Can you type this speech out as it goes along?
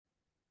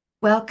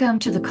Welcome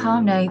to the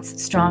Calm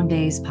Nights, Strong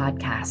Days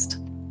podcast.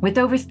 With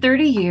over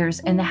 30 years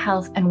in the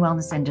health and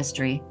wellness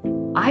industry,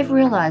 I've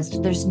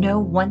realized there's no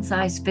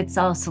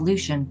one-size-fits-all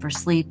solution for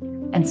sleep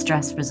and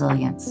stress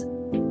resilience.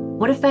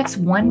 What affects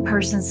one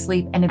person's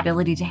sleep and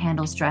ability to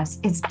handle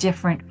stress is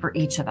different for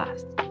each of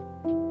us.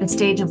 The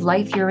stage of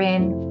life you're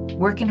in,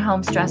 work and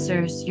home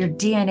stressors, your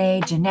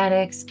DNA,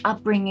 genetics,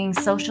 upbringing,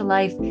 social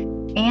life,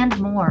 and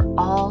more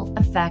all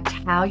affect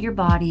how your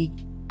body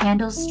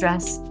handles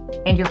stress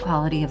and your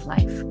quality of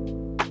life.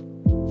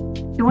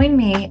 Join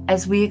me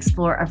as we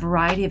explore a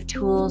variety of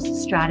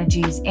tools,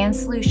 strategies, and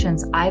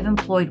solutions I've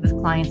employed with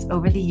clients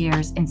over the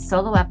years in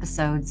solo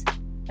episodes,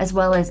 as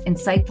well as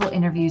insightful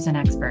interviews and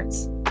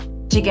experts.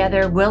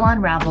 Together, we'll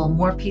unravel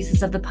more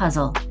pieces of the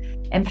puzzle,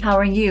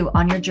 empowering you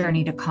on your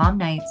journey to calm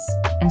nights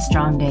and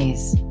strong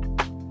days.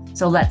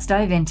 So let's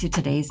dive into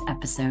today's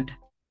episode.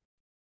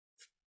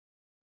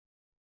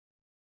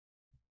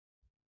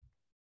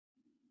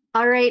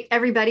 All right,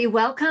 everybody,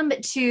 welcome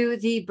to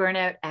the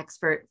Burnout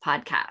Expert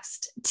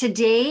podcast.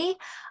 Today,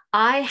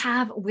 I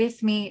have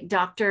with me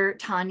Dr.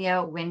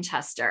 Tonia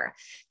Winchester.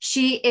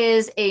 She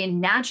is a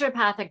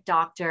naturopathic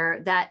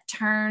doctor that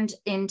turned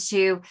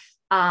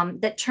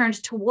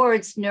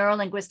towards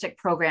neuro-linguistic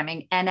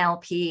programming,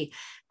 NLP,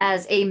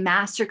 as a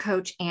master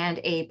coach and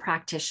a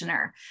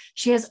practitioner.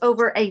 She has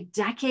over a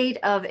decade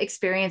of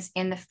experience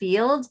in the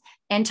field,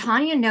 and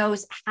Tonia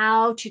knows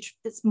how to,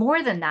 it's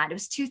more than that. It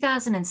was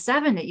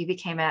 2007 that you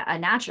became a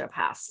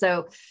naturopath.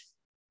 So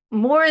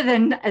more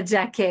than a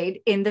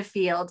decade in the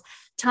field.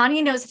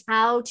 Tonia knows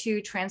how to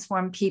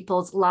transform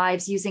people's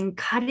lives using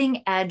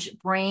cutting edge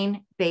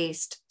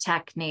brain-based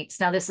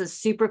techniques. Now, this is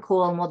super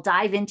cool, and we'll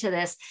dive into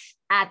this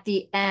at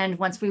the end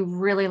once we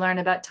really learn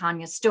about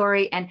Tonia's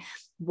story and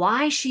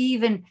why she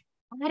even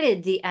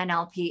added the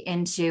NLP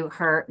into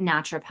her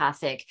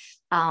naturopathic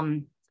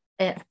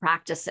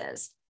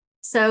practices.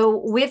 So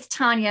with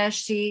Tonia,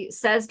 she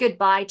says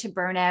goodbye to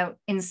burnout,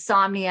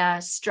 insomnia,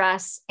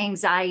 stress,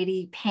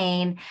 anxiety,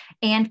 pain,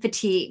 and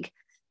fatigue.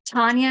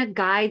 Tonia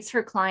guides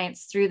her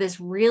clients through this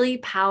really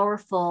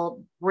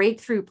powerful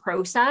breakthrough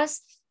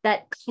process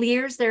that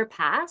clears their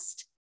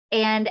past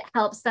and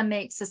helps them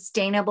make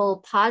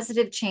sustainable,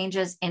 positive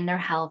changes in their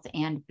health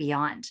and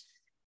beyond.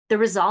 The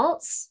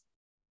results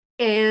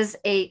is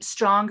a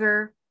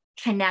stronger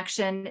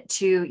connection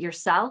to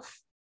yourself,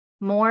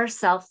 more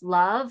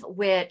self-love,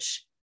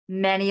 which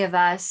many of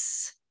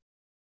us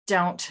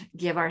don't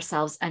give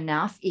ourselves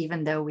enough,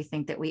 even though we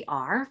think that we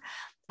are.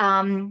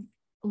 A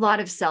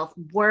lot of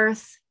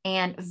self-worth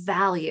and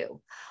value,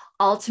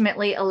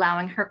 ultimately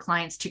allowing her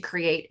clients to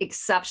create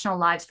exceptional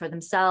lives for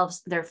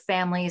themselves, their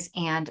families,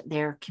 and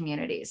their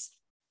communities.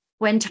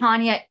 When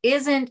Tonia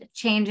isn't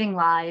changing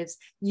lives,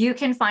 you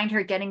can find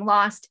her getting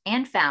lost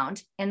and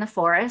found in the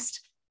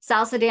forest,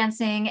 salsa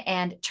dancing,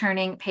 and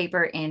turning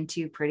paper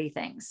into pretty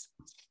things.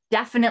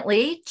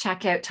 Definitely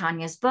check out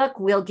Tonia's book.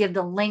 We'll give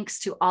the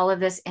links to all of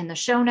this in the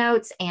show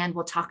notes, and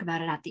we'll talk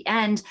about it at the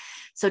end.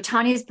 So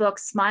Tonia's book,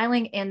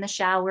 Smiling in the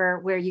Shower,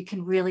 where you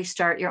can really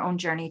start your own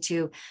journey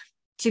to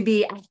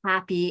be a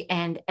happy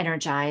and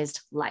energized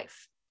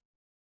life.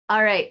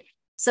 All right.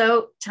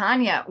 So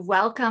Tonia,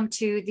 welcome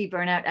to the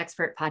Burnout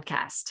Expert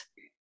podcast.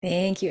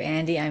 Thank you,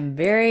 Andy. I'm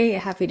very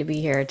happy to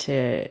be here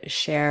to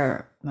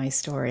share my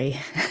story.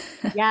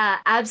 Yeah,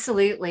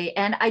 absolutely.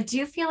 And I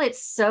do feel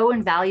it's so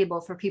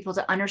invaluable for people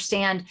to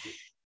understand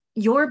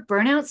your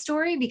burnout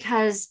story,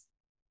 because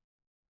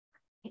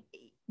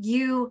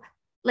we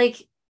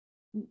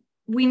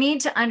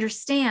need to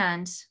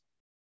understand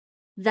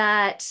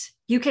that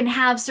you can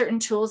have certain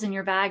tools in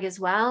your bag as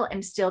well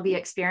and still be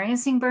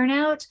experiencing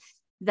burnout.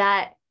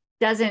 That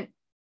doesn't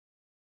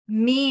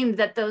mean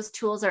that those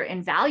tools are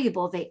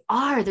invaluable. They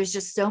are. There's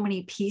just so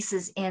many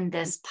pieces in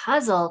this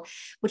puzzle,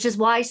 which is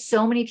why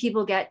so many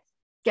people get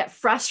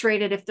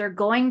frustrated if they're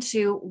going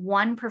to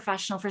one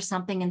professional for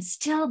something and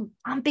still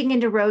bumping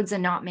into roads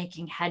and not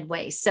making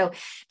headway. So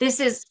this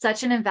is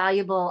such an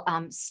invaluable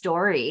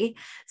story.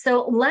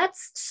 So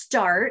let's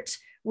start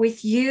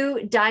with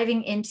you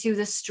diving into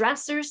the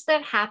stressors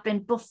that happen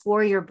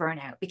before your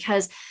burnout,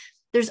 because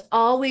there's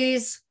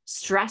always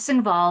stress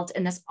involved,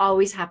 and this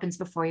always happens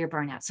before your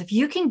burnout. So if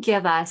you can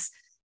give us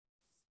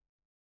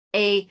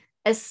a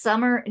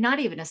summary, not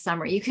even a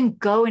summary, you can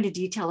go into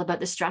detail about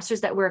the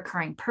stressors that were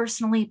occurring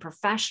personally,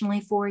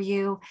 professionally for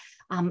you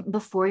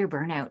before your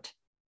burnout.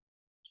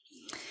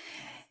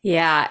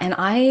 Yeah, and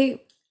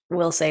I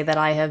will say that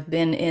I have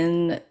been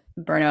in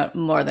burnout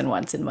more than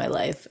once in my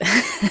life.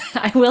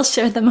 I will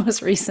share the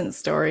most recent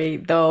story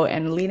though,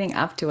 and leading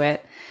up to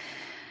it.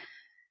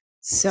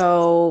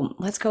 So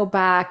let's go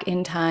back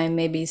in time,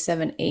 maybe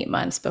 7, 8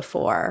 months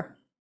before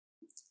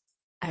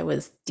I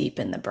was deep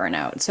in the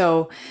burnout.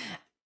 So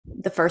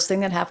the first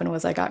thing that happened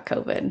was I got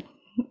COVID.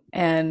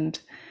 And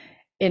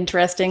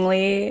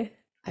interestingly,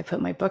 I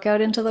put my book out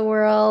into the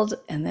world,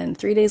 and then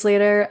 3 days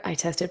later, I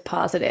tested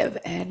positive,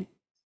 and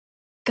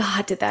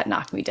God, did that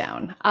knock me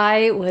down.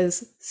 I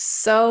was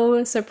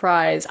so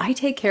surprised. I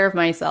take care of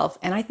myself,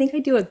 and I think I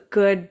do a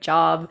good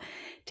job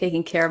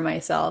taking care of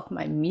myself,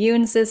 my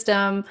immune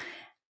system.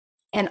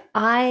 And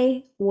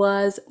I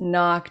was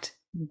knocked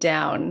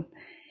down.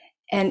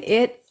 And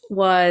it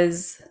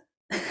was,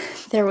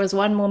 there was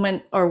one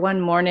moment or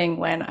one morning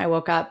when I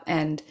woke up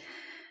and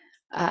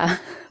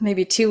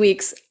maybe 2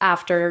 weeks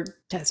after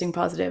testing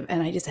positive,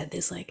 and I just had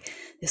this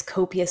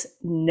copious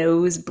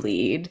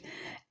nosebleed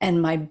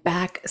and my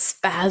back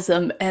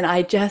spasm. And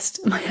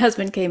my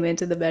husband came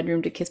into the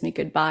bedroom to kiss me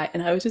goodbye.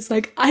 And I was just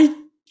like, I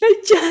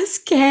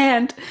just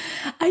can't.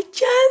 I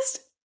just,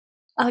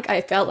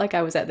 I felt like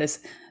I was at this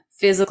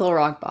physical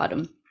rock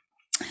bottom.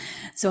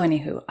 So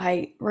anywho,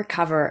 I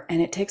recover,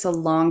 and it takes a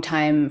long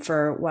time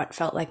for what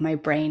felt like my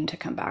brain to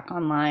come back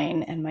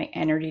online and my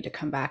energy to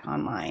come back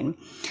online.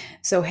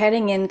 So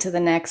heading into the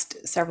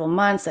next several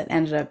months that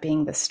ended up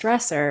being the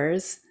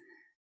stressors,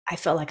 I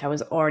felt like I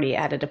was already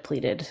at a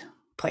depleted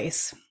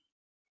place.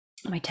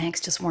 My tanks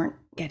just weren't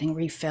getting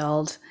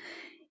refilled,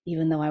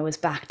 even though I was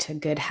back to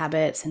good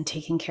habits and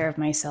taking care of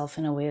myself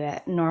in a way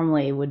that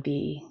normally would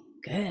be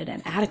good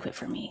and adequate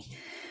for me.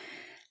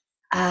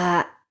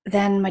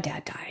 Then my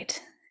dad died.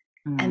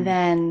 And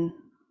then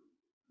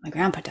my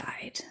grandpa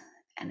died.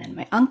 And then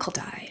my uncle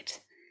died.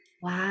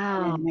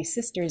 Wow. And then my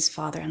sister's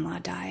father-in-law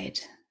died.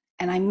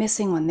 And I'm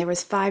missing one. There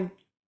was 5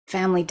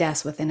 family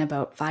deaths within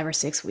about 5 or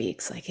 6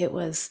 weeks. Like, it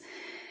was,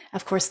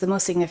 of course, the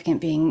most significant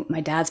being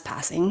my dad's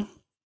passing.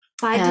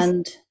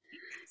 And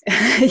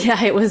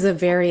yeah, it was a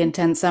very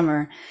intense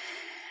summer.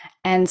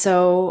 And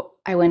so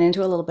I went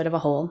into a little bit of a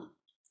hole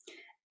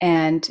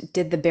and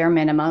did the bare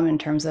minimum in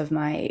terms of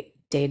my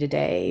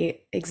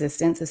day-to-day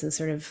existence. This is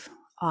sort of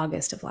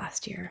August of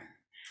last year.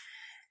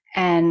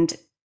 And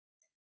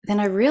then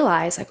I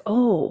realized, like,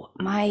 oh,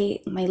 my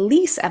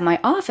lease at my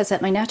office,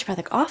 at my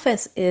naturopathic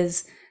office,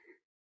 is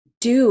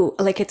due,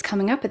 like, it's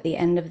coming up at the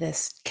end of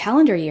this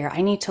calendar year.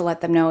 I need to let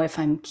them know if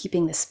I'm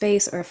keeping the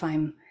space or if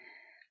I'm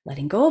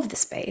letting go of the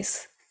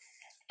space.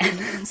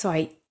 And so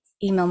I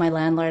email my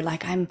landlord,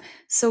 like, I'm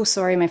so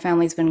sorry, my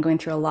family's been going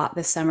through a lot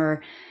this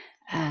summer.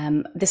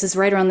 This is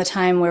right around the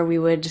time where we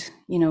would,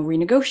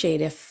 renegotiate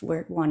if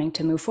we're wanting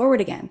to move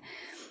forward again.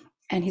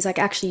 And he's like,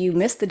 actually, you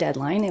missed the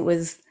deadline. It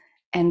was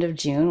end of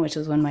June, which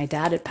was when my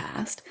dad had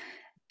passed.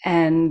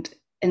 And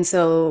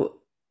so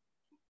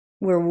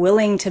we're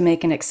willing to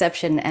make an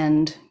exception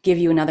and give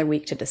you another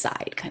week to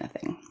decide, kind of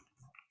thing.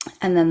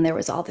 And then there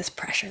was all this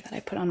pressure that I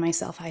put on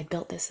myself. I had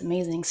built this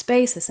amazing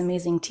space, this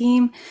amazing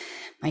team.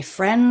 My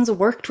friends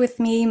worked with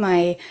me.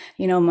 My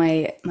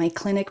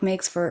clinic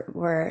mates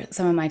were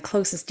some of my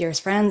closest,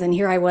 dearest friends. And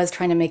here I was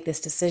trying to make this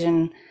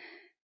decision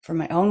for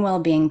my own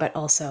well-being, but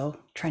also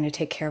trying to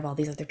take care of all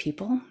these other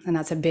people. And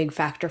that's a big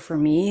factor for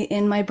me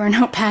in my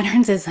burnout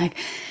patterns, is like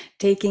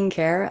taking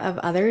care of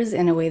others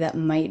in a way that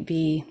might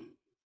be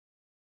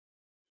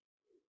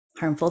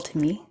harmful to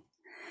me.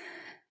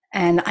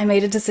 And I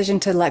made a decision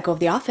to let go of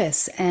the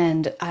office,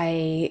 and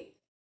I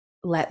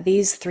let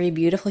these 3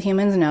 beautiful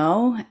humans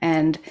know.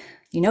 And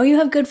you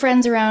have good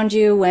friends around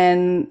you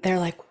when they're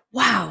like,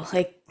 wow,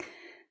 like,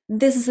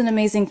 this is an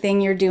amazing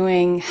thing you're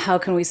doing. How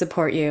can we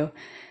support you?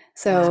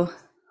 So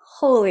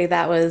holy,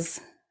 that was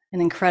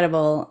an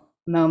incredible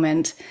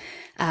moment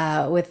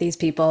with these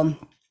people.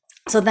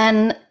 So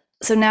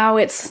now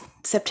it's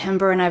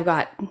September, and I've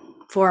got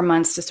 4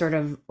 months to sort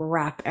of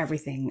wrap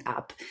everything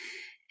up.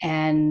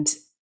 And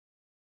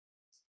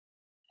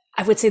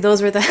I would say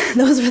those were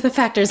the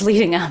factors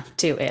leading up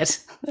to it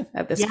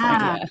at this point.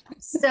 Yeah.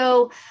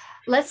 So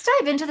let's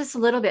dive into this a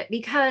little bit,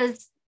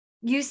 because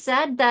you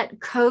said that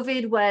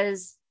COVID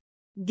was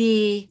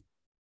the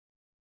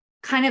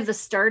kind of the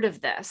start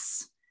of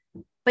this,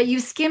 but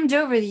you skimmed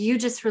over that you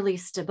just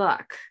released a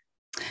book.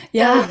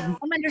 Yeah. So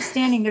I'm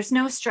understanding there's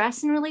no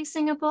stress in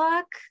releasing a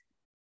book,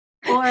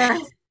 or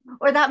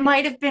that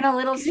might have been a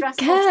little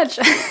stressful. Catch.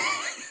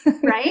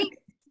 Right?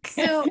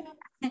 So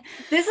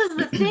this is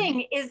the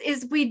thing,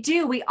 is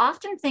we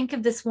often think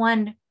of this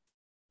one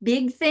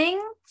big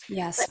thing.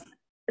 Yes.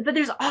 But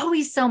there's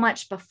always so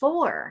much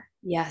before.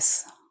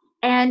 Yes.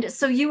 And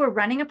so you were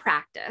running a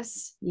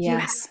practice. Yes. You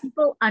had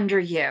people under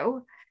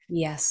you.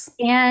 Yes.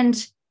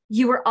 And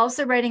you were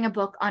also writing a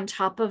book on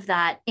top of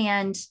that.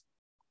 And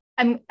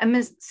I'm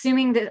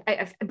assuming that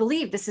I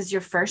believe this is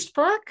your first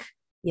book.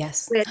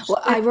 Yes.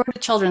 Well, I wrote a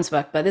children's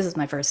book, but this is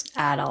my first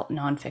adult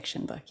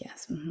nonfiction book.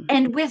 Yes. Mm-hmm.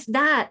 And with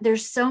that,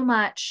 there's so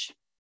much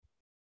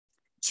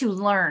to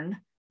learn.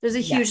 There's a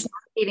huge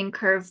navigating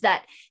curve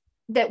that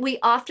we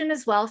often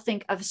as well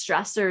think of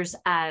stressors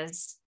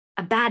as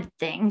a bad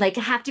thing, like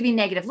have to be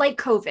negative, like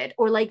COVID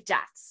or like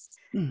deaths.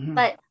 Mm-hmm.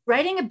 But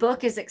writing a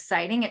book is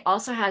exciting. It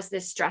also has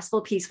this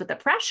stressful piece with the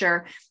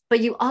pressure, but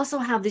you also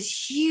have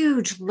this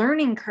huge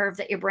learning curve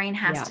that your brain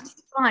has to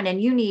take on,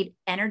 and you need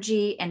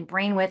energy and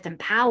brain width and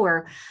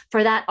power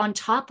for that, on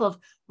top of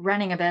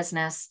running a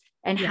business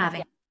and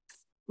having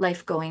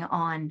life going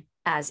on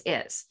as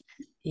is.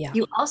 Yeah.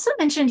 You also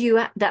mentioned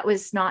that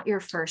was not your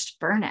first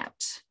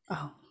burnout.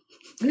 Oh.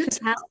 You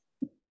tell.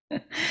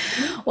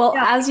 Well,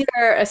 as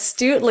you're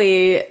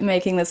astutely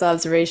making this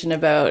observation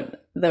about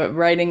the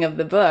writing of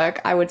the book,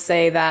 I would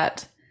say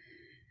that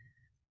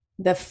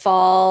the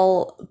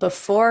fall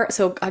before,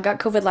 so I got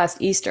COVID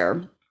last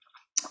Easter,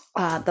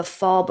 The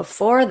fall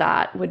before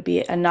that would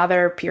be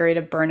another period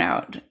of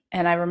burnout.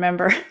 And I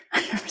remember,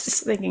 I was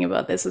just thinking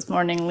about this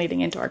morning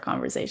leading into our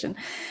conversation.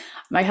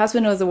 My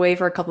husband was away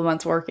for a couple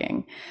months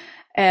working.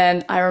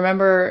 And I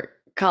remember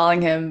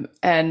calling him,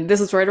 and this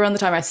was right around the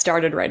time I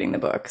started writing the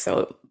book.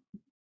 So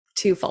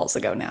 2 falls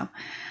ago now.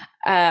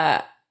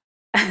 Uh,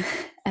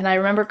 and I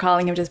remember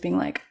calling him just being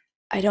like,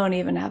 I don't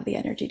even have the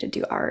energy to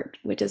do art,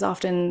 which is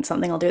often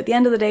something I'll do at the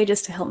end of the day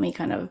just to help me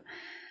kind of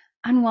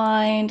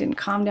unwind and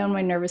calm down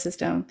my nervous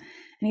system.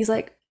 And he's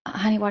like,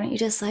 honey, why don't you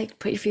just like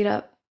put your feet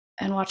up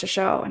and watch a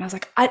show? And I was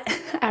like,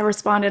 I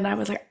responded and I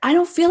was like, I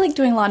don't feel like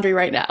doing laundry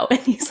right now. And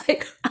he's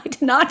like, I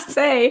did not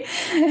say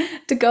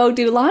to go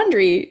do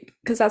laundry,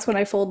 because that's when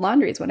I fold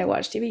laundry, is when I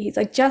watch TV. He's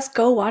like, just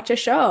go watch a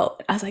show.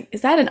 I was like,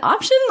 is that an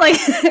option? Like,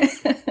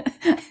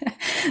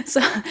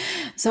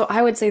 so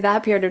I would say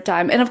that period of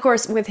time. And of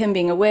course, with him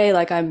being away,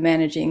 like I'm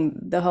managing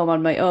the home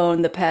on my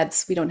own, the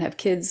pets, we don't have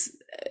kids.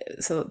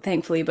 So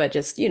thankfully, but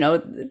just,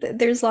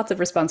 there's lots of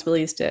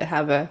responsibilities to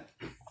have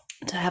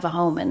a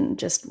home and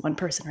just one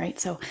person, right?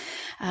 So,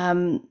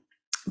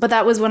 but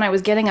that was when I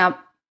was getting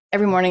up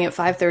every morning at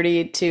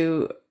 5:30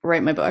 to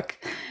write my book.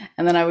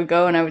 And then I would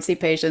go and I would see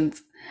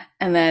patients.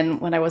 And then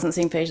when I wasn't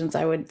seeing patients,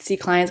 I would see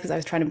clients because I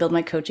was trying to build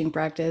my coaching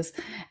practice.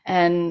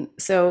 And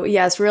so,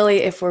 yes, really,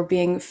 if we're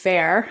being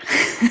fair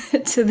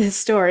to this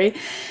story,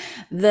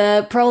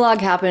 the prologue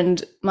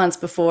happened months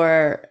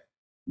before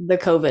the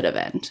COVID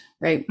event,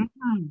 right?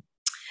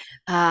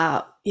 Mm-hmm.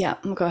 Yeah,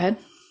 go ahead.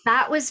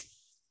 That was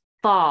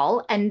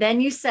fall. And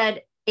then you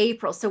said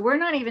April. So we're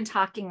not even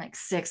talking like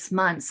 6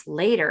 months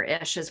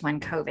later-ish is when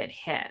COVID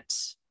hit.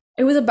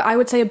 It was, I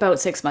would say, about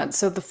 6 months.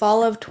 So the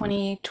fall of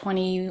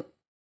 2021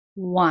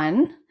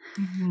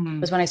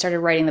 mm-hmm. was when I started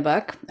writing the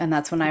book. And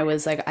that's when I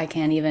was like, I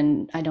don't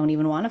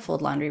even want to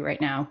fold laundry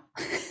right now.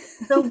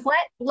 So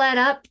what led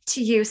up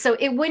to you? So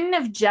it wouldn't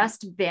have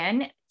just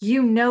been,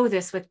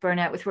 this with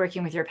burnout, with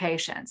working with your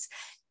patients.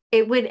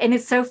 It would, and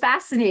it's so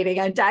fascinating.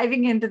 I'm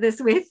diving into this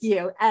with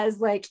you as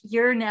like,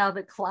 you're now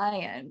the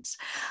client.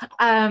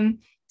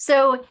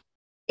 So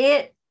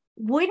it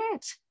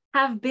wouldn't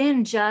have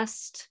been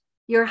just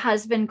your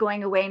husband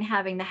going away and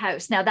having the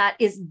house. Now that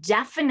is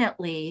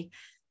definitely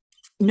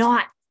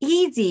not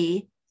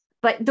easy,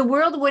 but the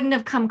world wouldn't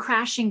have come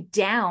crashing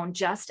down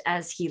just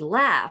as he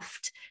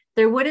left.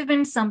 There would have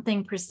been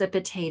something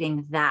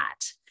precipitating that.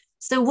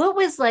 So what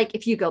was like,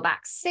 if you go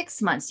back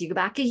 6 months, you go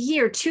back a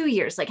year, 2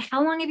 years, like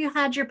how long have you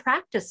had your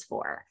practice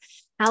for?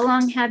 How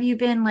long have you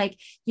been, like,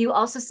 you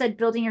also said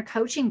building your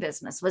coaching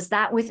business. Was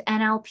that with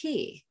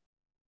NLP?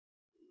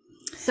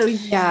 So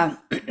yeah.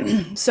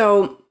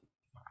 So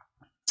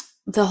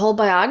the whole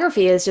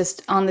biography is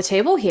just on the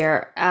table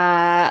here.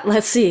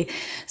 Let's see.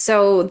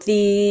 So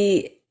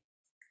the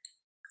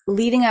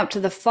leading up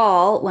to the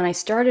fall, when I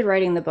started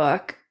writing the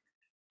book,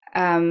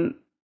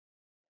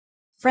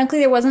 frankly,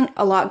 there wasn't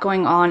a lot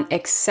going on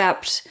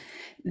except,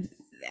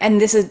 and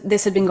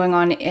this had been going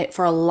on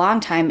for a long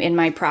time in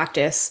my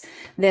practice,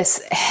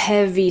 this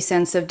heavy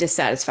sense of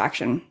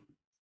dissatisfaction,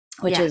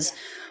 which is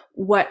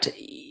what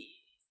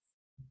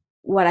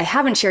I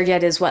haven't shared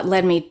yet is what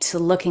led me to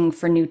looking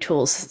for new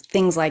tools,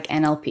 things like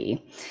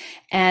NLP.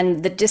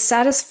 And the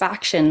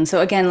dissatisfaction,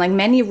 so again, like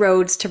many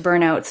roads to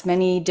burnouts,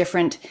 many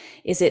different,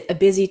 is it a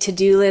busy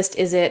to-do list?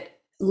 Is it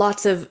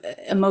lots of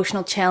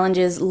emotional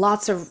challenges,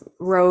 lots of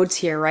roads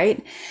here,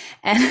 right?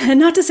 And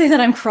not to say that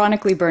I'm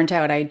chronically burnt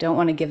out. I don't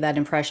want to give that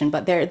impression,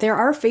 but there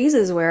are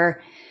phases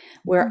where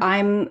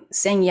I'm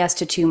saying yes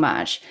to too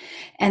much.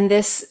 And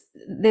this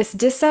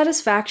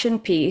dissatisfaction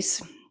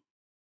piece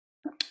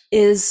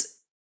is,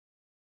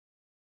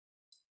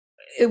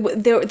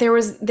 there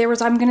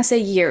was I'm going to say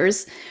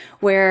years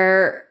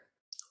where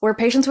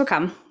patients would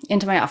come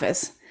into my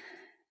office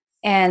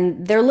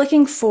and they're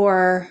looking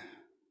for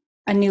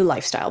a new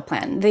lifestyle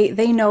plan.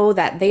 They know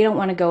that they don't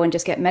want to go and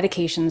just get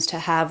medications to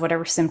have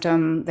whatever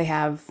symptom they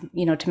have,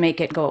 to make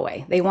it go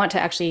away. They want to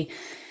actually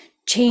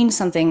change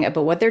something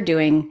about what they're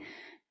doing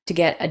to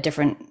get a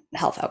different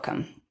health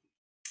outcome.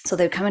 So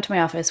they'd come into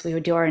my office, we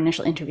would do our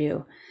initial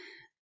interview.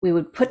 We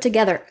would put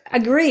together,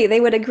 they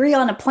would agree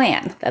on a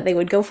plan that they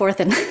would go forth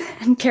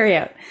and carry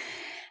out.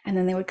 And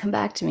then they would come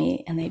back to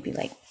me and they'd be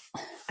like,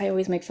 I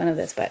always make fun of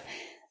this, but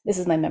this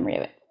is my memory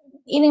of it.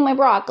 Eating my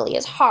broccoli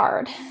is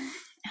hard. And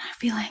I'd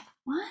be like,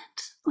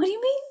 what do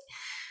you mean?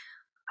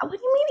 What do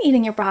you mean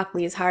eating your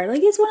broccoli is hard?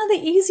 Like, it's one of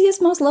the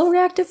easiest, most low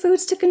reactive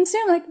foods to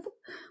consume. Like,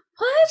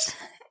 what?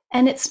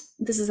 And this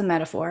is a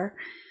metaphor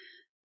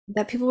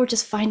that people were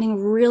just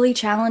finding really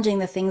challenging,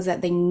 the things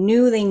that they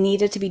knew they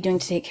needed to be doing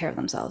to take care of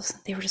themselves.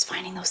 They were just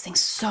finding those things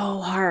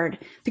so hard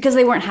because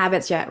they weren't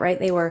habits yet, right?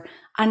 They were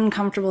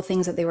uncomfortable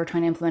things that they were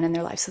trying to implement in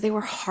their life. So they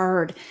were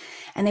hard.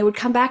 And they would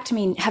come back to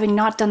me having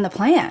not done the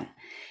plan.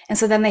 And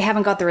so then they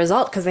haven't got the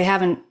result because they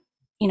haven't,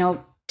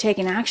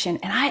 taken action.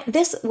 And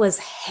this was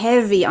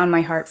heavy on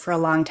my heart for a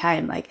long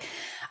time. Like,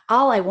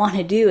 all I want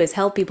to do is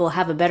help people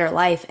have a better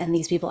life, and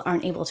these people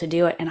aren't able to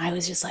do it. And I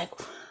was just like,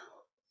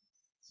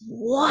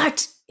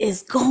 what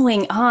is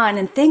going on?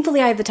 And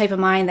thankfully I have the type of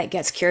mind that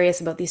gets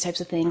curious about these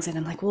types of things. And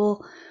I'm like,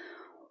 well,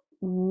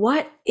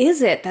 what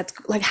is it that's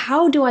like,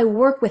 how do I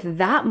work with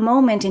that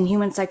moment in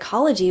human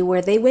psychology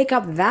where they wake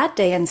up that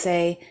day and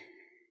say,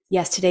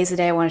 yes, today's the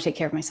day I want to take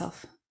care of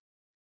myself.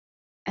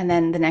 And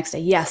then the next day,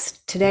 yes,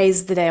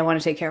 today's the day I want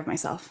to take care of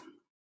myself.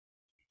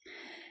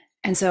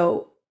 And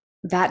so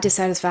that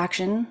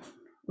dissatisfaction,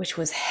 which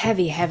was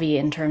heavy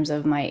in terms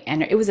of my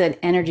energy, it was an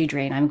energy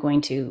drain, I'm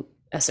going to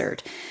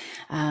assert,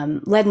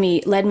 led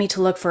me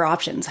to look for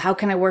options. How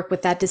can I work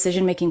with that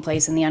decision-making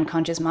place in the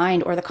unconscious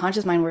mind or the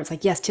conscious mind where it's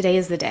like, yes, today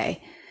is the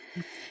day.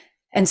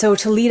 And so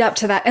to lead up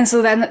to that, and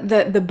so then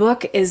the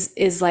book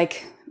is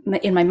like,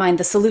 in my mind,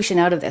 the solution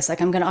out of this.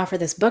 Like, I'm going to offer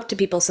this book to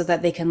people so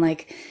that they can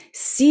like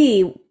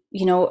see,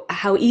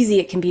 how easy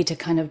it can be to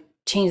kind of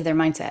change their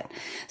mindset.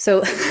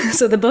 So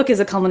so the book is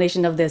a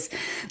culmination of this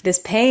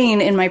pain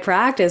in my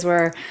practice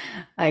where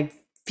like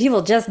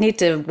people just need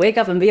to wake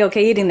up and be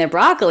okay eating their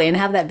broccoli and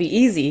have that be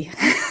easy.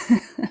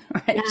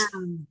 Right.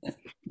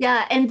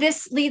 Yeah. And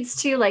this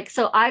leads to like,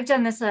 so I've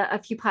done this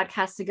a few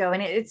podcasts ago,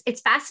 and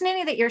it's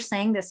fascinating that you're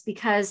saying this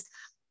because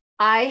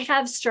I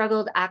have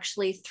struggled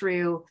actually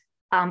through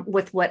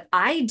with what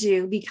I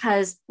do,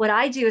 because what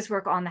I do is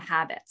work on the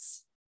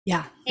habits.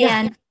 Yeah.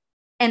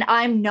 And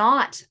I'm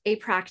not a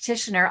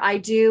practitioner. I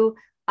do,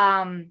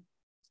 I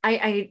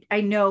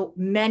know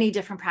many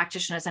different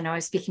practitioners. I know I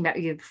was speaking about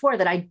you before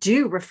that I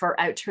do refer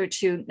out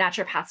to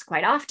naturopaths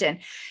quite often.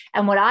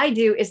 And what I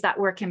do is that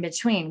work in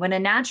between. When a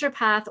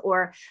naturopath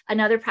or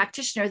another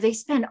practitioner, they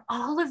spend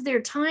all of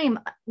their time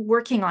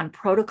working on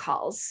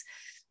protocols,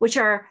 which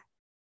are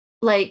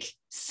like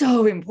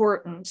so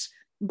important,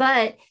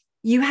 but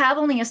you have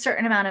only a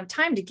certain amount of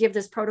time to give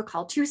this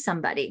protocol to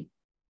somebody.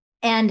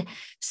 And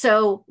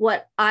so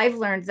what I've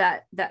learned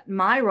that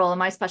my role and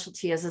my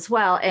specialty is as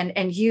well,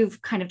 and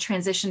you've kind of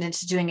transitioned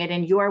into doing it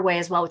in your way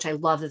as well, which I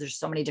love that there's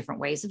so many different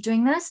ways of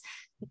doing this,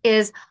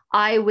 is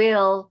I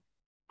will,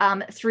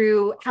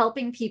 through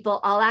helping people,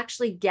 I'll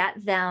actually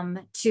get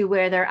them to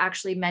where they're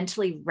actually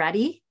mentally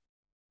ready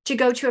to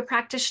go to a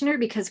practitioner,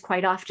 because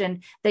quite often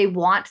they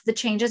want the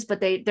changes, but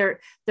they're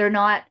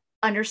not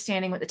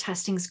understanding what the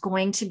testing is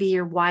going to be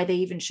or why they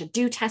even should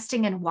do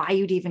testing and why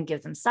you'd even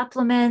give them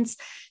supplements.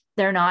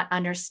 They're not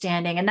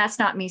understanding. And that's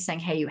not me saying,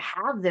 hey, you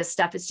have this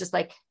stuff. It's just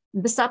like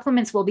the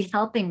supplements will be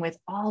helping with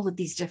all of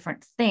these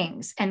different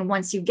things. And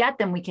once you get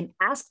them, we can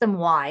ask them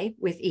why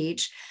with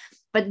each.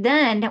 But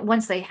then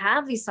once they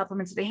have these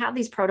supplements, they have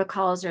these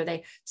protocols, or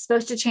they're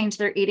supposed to change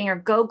their eating or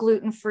go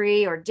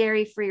gluten-free or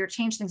dairy-free or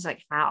change things,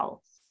 like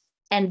how?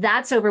 And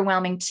that's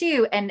overwhelming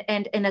too. And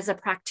as a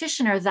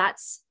practitioner,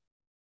 that's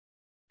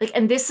like,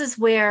 and this is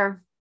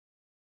where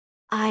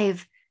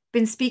I've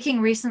been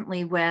speaking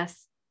recently with,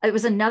 it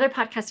was another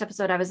podcast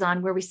episode I was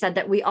on where we said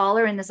that we all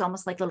are in this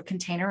almost like little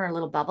container or a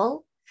little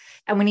bubble.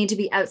 And we need to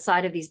be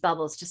outside of these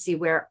bubbles to see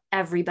where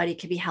everybody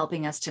could be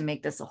helping us to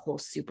make this a whole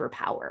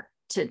superpower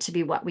to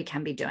be what we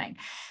can be doing.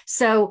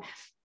 So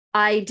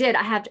I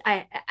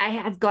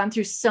have gone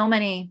through so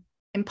many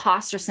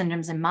imposter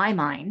syndromes in my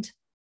mind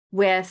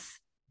with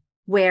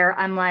where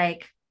I'm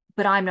like,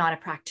 but I'm not a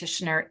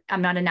practitioner.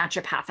 I'm not a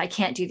naturopath. I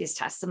can't do these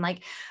tests. I'm like,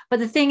 but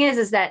the thing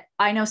is that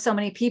I know so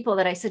many people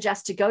that I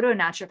suggest to go to a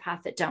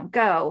naturopath that don't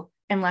go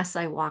unless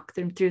I walk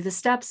them through the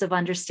steps of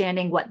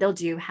understanding what they'll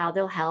do, how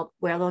they'll help,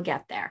 where they'll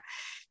get there.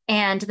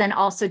 And then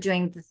also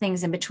doing the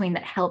things in between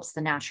that helps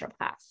the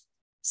naturopath.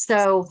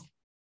 So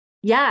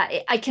yeah,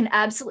 I can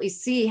absolutely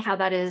see how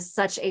that is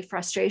such a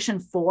frustration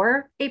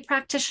for a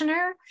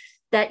practitioner,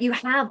 that you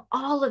have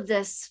all of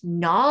this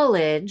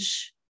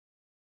knowledge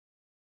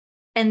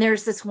and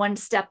there's this one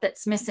step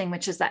that's missing,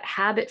 which is that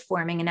habit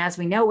forming. And as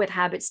we know with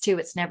habits too,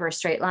 it's never a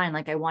straight line.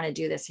 Like, I want to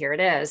do this, here it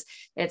is.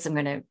 It's, I'm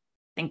going to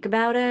think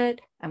about it.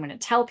 I'm going to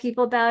tell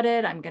people about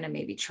it. I'm going to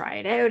maybe try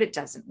it out. It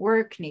doesn't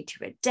work. Need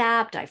to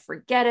adapt. I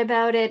forget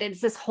about it. It's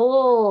this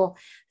whole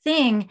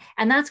thing.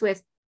 And that's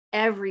with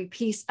every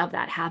piece of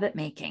that habit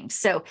making.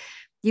 So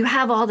you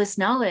have all this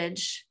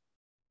knowledge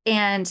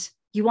and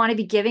you want to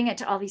be giving it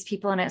to all these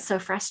people. And it's so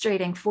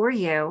frustrating for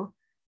you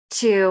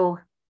to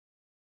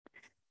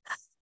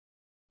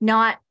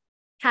not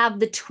have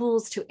the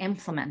tools to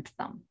implement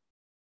them.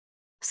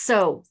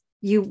 So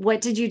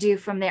what did you do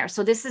from there?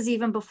 So this is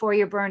even before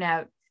your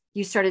burnout,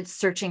 you started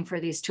searching for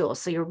these tools.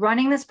 So you're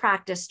running this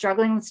practice,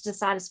 struggling with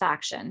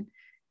dissatisfaction.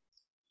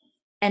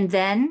 And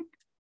then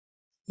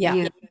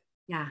yeah.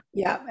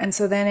 And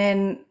so then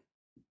in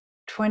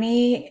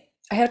I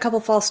had a couple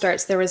false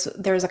starts. There was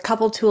a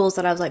couple tools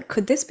that I was like,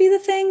 could this be the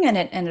thing? And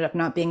it ended up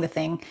not being the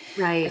thing.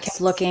 Right. I kept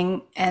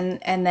looking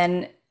and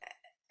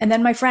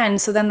then my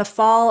friend, so then the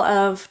fall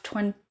of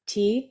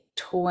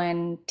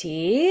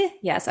 2020,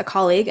 yes, a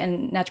colleague,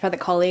 and naturopathic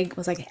colleague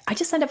was like, I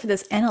just signed up for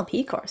this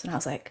NLP course. And I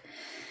was like,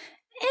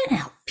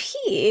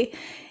 NLP?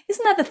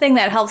 Isn't that the thing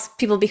that helps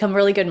people become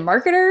really good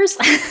marketers?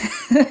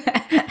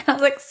 I was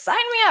like, sign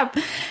me up.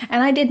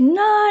 And I did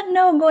not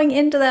know going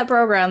into that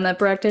program, that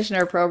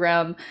practitioner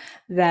program,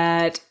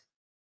 that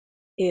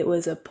it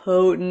was a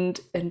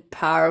potent and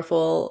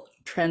powerful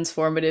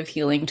transformative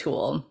healing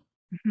tool.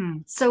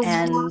 Mm-hmm. So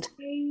and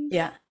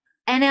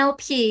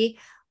NLP,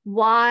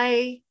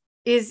 why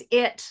is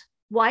it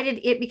why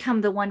did it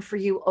become the one for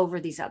you over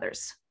these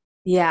others?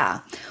 Yeah.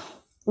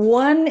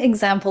 One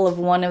example of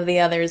one of the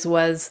others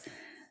was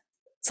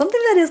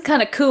something that is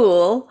kind of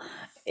cool.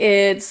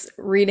 It's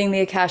reading the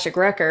Akashic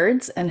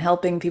records and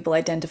helping people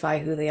identify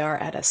who they are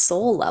at a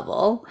soul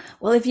level.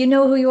 Well, if you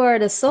know who you are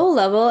at a soul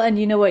level and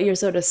you know what your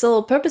sort of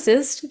soul purpose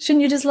is,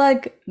 shouldn't you just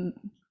like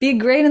be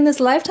great in this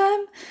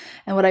lifetime?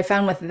 And what I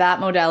found with that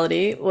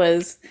modality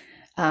was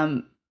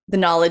the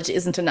knowledge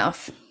isn't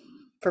enough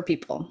for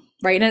people,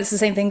 right? And it's the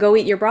same thing. Go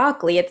eat your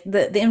broccoli.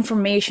 The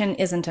information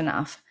isn't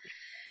enough.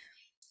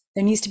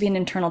 There needs to be an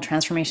internal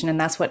transformation,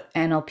 and that's what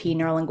NLP,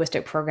 neuro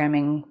linguistic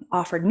programming,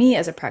 offered me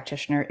as a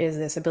practitioner, is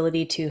this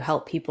ability to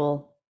help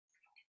people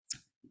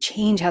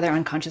change how their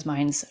unconscious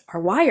minds are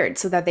wired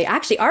so that they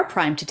actually are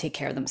primed to take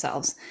care of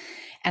themselves.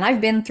 And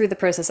I've been through the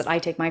process that I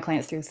take my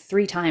clients through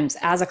 3 times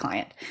as a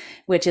client,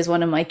 which is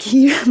one of my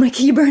key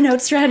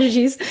burnout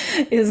strategies,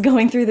 is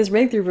going through this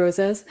breakthrough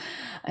process.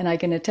 And I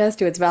can attest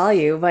to its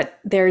value. But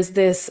there's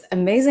this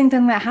amazing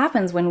thing that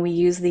happens when we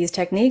use these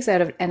techniques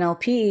out of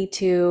NLP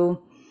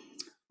to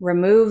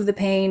remove the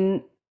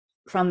pain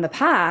from the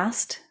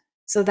past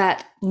so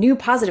that new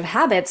positive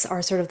habits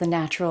are sort of the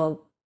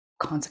natural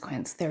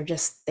consequence. They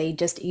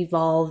just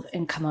evolve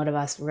and come out of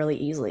us really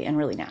easily and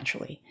really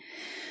naturally.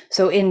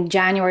 So in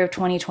January of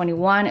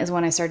 2021 is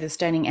when I started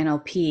studying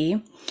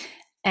NLP,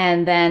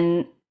 and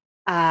then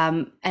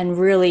and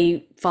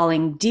really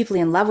falling deeply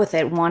in love with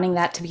it, wanting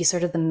that to be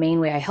sort of the main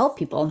way I help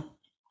people.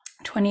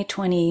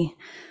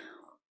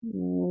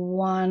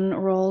 2021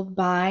 rolled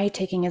by,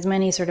 taking as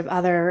many sort of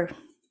other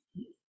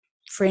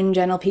fringe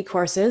NLP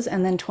courses,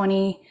 and then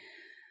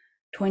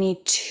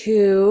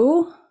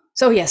 2022.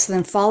 So yes,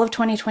 then fall of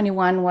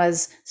 2021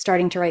 was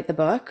starting to write the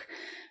book.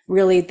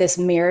 Really this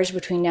marriage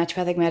between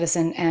naturopathic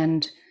medicine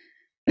and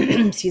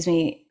excuse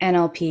me,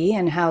 NLP,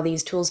 and how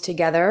these tools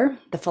together,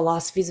 the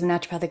philosophies of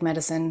naturopathic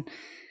medicine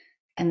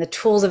and the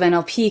tools of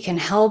NLP, can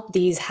help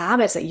these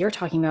habits that you're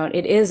talking about.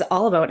 It is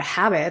all about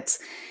habits,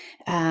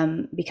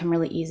 become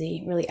really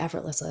easy, really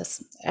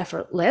effortless.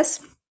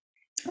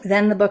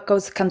 Then the book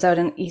comes out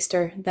in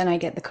Easter. Then I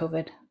get the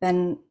COVID.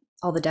 Then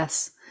all the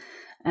deaths.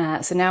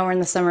 So now we're in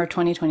the summer of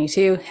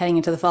 2022, heading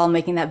into the fall,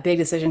 making that big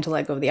decision to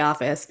let go of the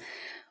office.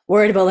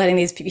 Worried about letting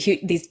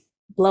these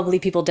lovely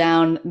people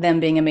down, them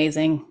being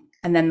amazing.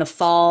 And then the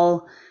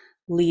fall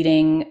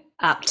leading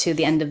up to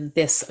the end of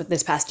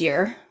this past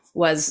year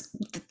was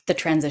the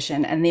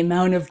transition, and the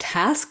amount of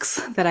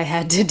tasks that I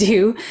had to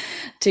do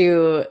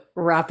to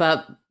wrap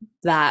up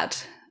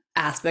that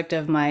aspect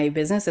of my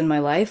business and my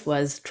life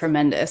was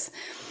tremendous.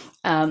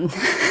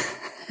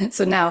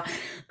 So now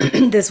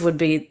this would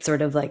be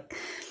sort of like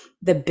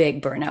the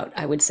big burnout,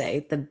 I would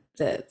say, the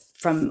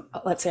from,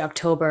 let's say,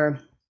 October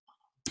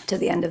to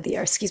the end of the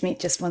year. Excuse me,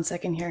 just one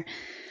second here.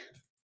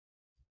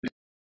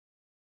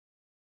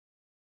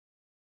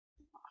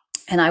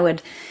 And I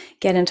would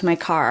get into my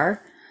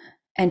car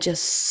and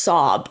just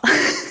sob.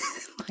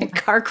 My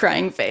car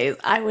crying phase.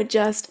 I would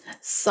just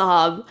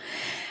sob.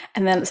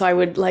 And then so I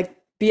would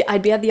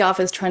I'd be at the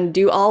office trying to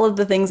do all of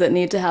the things that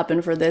need to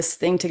happen for this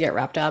thing to get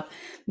wrapped up,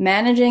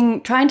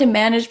 trying to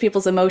manage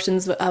people's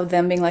emotions of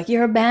them being like,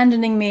 you're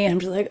abandoning me. And I'm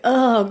just like,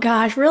 oh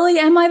gosh, really?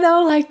 Am I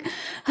though? Like,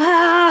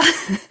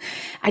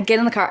 I'd get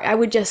in the car. I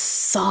would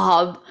just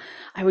sob.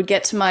 I would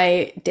get to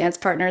my dance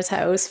partner's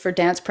house for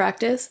dance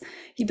practice.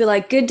 He'd be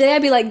like, good day.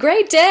 I'd be like,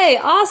 great day.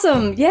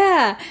 Awesome.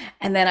 Yeah.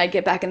 And then I'd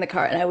get back in the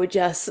car and I would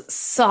just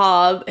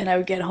sob, and I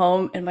would get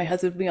home and my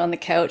husband would be on the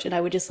couch and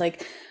I would just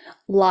like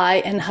lie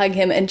and hug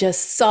him and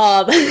just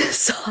sob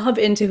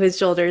into his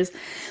shoulders.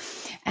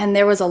 And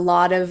there was a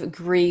lot of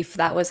grief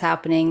that was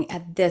happening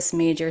at this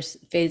major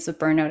phase of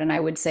burnout. And I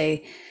would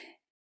say,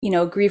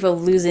 grief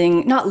of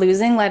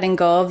letting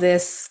go of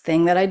this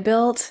thing that I'd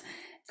built,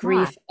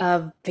 grief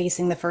of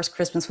facing the first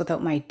Christmas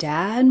without my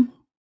dad,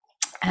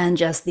 and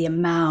just the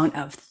amount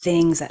of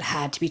things that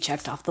had to be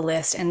checked off the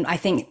list. And I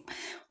think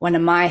one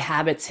of my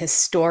habits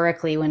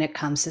historically when it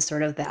comes to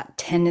sort of that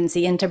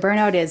tendency into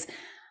burnout is,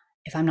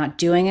 if I'm not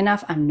doing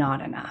enough, I'm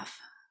not enough.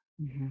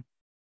 Mm-hmm.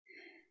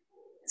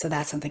 So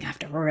that's something I have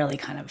to really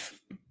kind of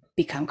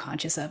become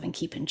conscious of and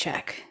keep in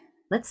check.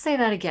 Let's say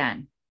that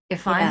again.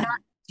 If I'm not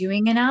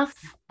doing enough,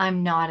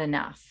 I'm not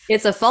enough.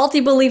 It's a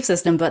faulty belief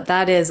system, but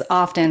that is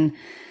often,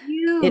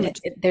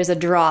 there's a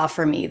draw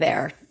for me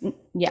there.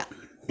 Yeah.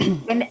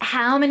 And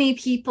how many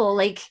people,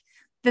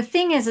 the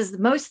thing is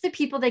most of the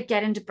people that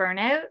get into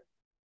burnout,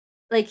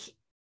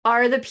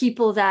 are the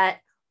people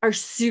that are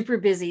super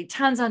busy,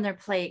 tons on their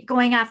plate,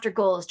 going after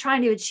goals,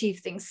 trying to achieve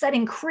things,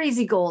 setting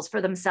crazy goals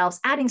for themselves,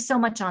 adding so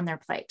much on their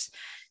plate.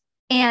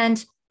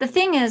 And the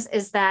thing is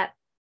that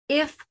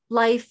if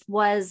life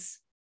was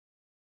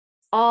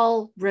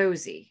all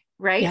rosy,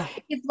 right? Yeah.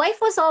 If life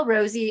was all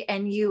rosy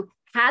and you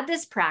had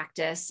this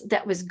practice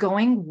that was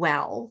going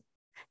well,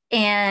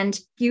 and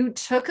you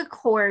took a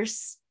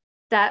course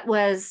that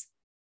was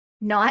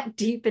not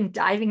deep and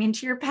diving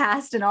into your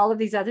past and all of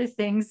these other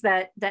things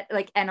that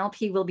like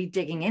NLP will be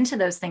digging into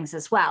those things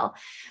as well,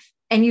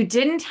 and you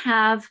didn't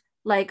have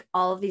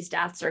all of these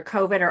deaths or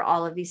COVID or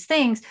all of these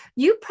things,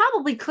 you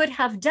probably could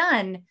have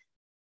done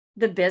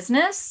the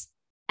business,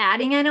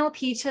 adding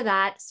NLP to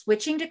that,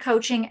 switching to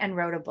coaching, and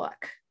wrote a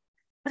book.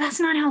 But that's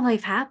not how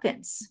life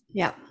happens.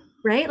 Yeah.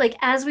 Right? Like,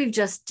 as we've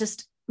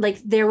just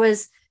like, there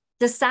was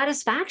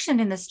dissatisfaction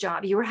in this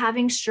job. You were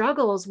having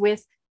struggles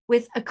with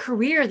a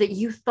career that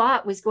you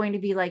thought was going to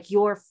be like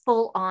your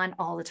full on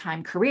all the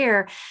time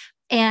career,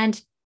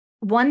 and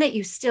one that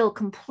you still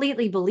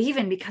completely believe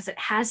in because it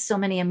has so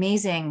many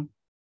amazing,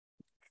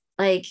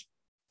 like,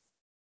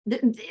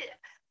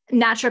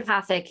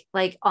 naturopathic,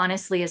 like,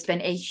 honestly has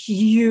been a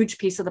huge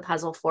piece of the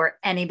puzzle for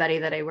anybody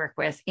that I work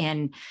with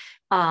in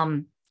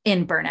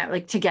burnout,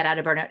 like, to get out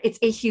of burnout. It's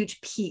a huge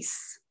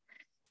piece.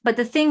 But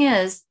the thing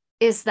is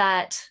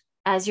that,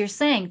 as you're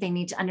saying, they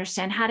need to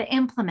understand how to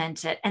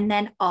implement it. And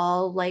then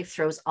all life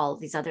throws all of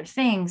these other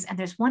things. And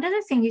there's one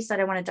other thing you said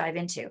I want to dive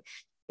into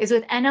is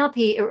with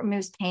NLP, it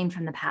removes pain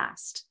from the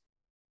past.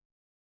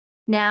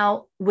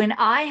 Now, when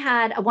I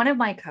had one of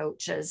my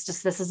coaches,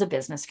 just, this is a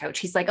business coach,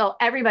 he's like, oh,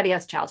 everybody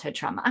has childhood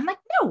trauma. I'm like,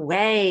 no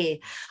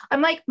way.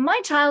 I'm like, my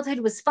childhood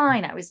was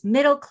fine. I was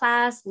middle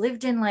class,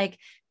 lived in, like,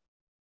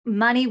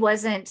 money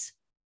wasn't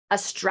a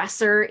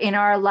stressor in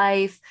our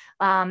life,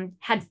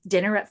 had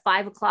dinner at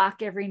 5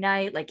 o'clock every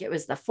night. Like, it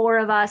was the four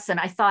of us. And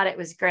I thought it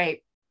was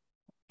great.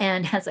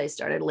 And as I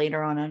started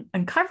later on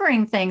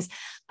uncovering things,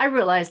 I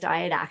realized I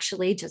had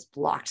actually just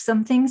blocked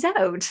some things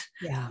out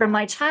from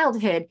my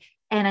childhood.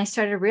 And I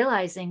started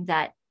realizing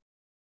that,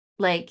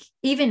 like,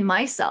 even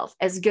myself,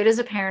 as good as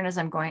a parent as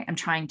I'm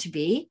trying to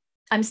be,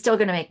 I'm still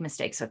going to make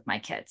mistakes with my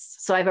kids.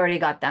 So I've already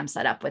got them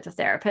set up with a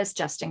therapist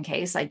just in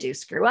case I do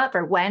screw up,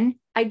 or when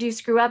I do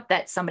screw up,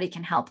 that somebody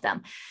can help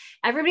them.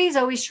 Everybody's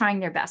always trying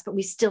their best, but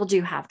we still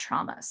do have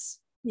traumas.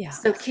 Yeah.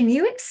 So can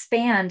you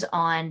expand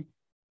on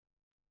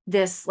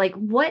this? Like,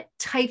 what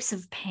types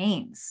of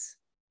pains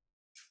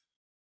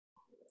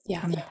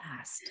from the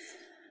past?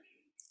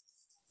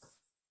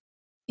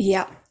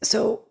 Yeah.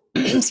 So,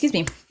 excuse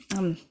me.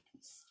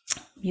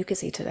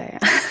 Mucusy today.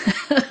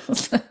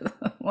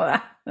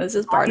 Well, this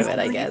is part of it,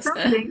 I guess.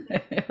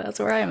 That's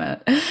where I'm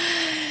at.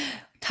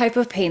 Type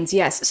of pains.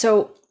 Yes.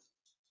 So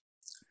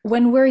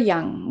when we're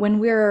young, when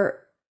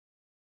we're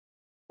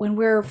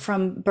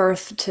from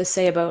birth to,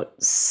 say, about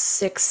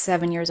 6,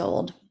 7 years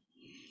old,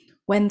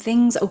 when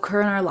things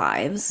occur in our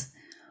lives,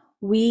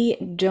 we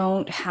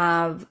don't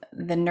have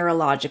the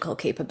neurological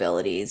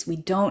capabilities. We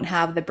don't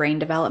have the brain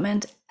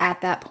development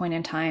at that point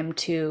in time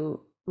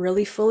to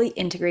really fully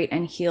integrate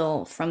and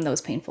heal from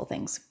those painful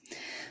things.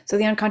 So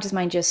the unconscious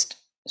mind just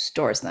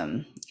stores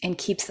them and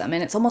keeps them.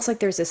 And it's almost like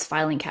there's this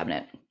filing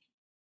cabinet.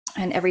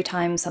 And every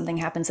time something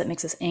happens that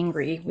makes us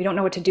angry, we don't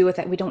know what to do with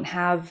it. We don't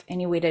have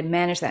any way to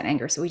manage that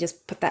anger. So we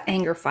just put that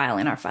anger file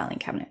in our filing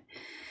cabinet.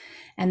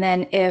 And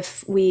then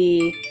if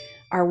we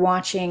are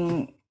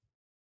watching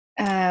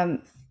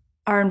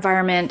our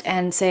environment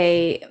and,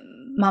 say,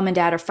 mom and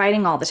dad are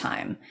fighting all the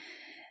time,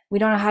 we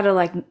don't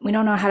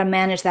know how to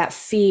manage that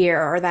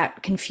fear or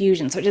that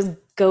confusion. So it just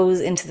goes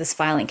into this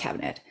filing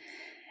cabinet.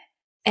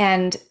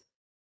 And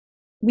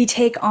we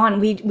take on,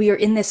 we are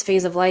in this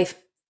phase of life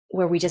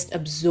where we just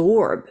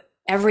absorb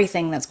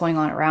everything that's going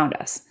on around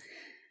us.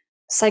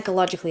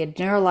 Psychologically and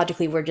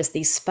neurologically, we're just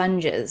these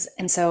sponges.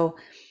 And so,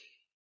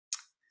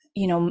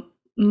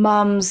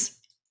 mom's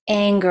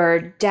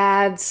anger,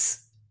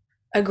 dad's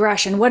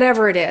aggression,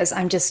 whatever it is,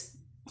 I'm just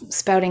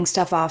spouting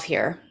stuff off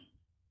here,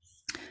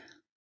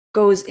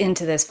 goes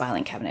into this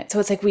filing cabinet. So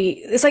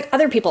it's like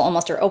other people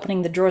almost are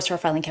opening the drawers to our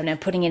filing cabinet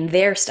and putting in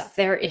their stuff,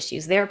 their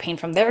issues, their pain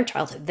from their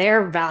childhood,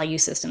 their value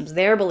systems,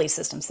 their belief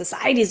systems.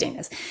 Society's doing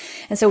this.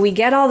 And so we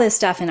get all this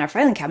stuff in our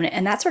filing cabinet,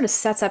 and that sort of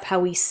sets up how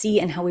we see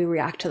and how we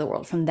react to the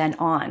world from then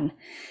on.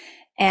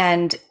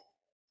 And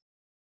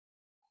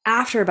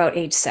after about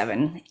age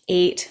 7,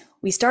 8,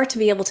 we start to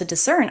be able to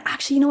discern,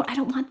 actually, I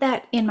don't want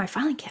that in my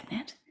filing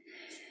cabinet.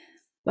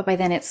 But by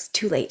then it's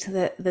too late.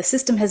 The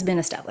system has been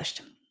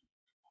established.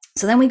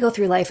 So then we go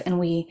through life and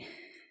we,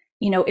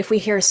 if we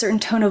hear a certain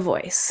tone of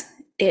voice,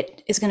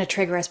 it is going to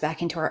trigger us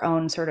back into our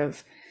own sort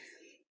of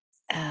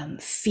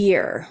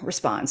fear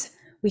response.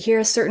 We hear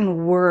a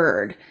certain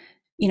word,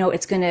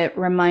 it's going to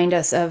remind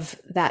us of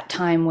that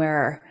time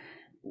where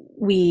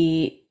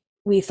we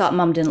thought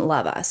mom didn't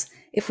love us.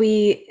 If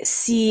we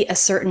see a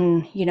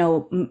certain,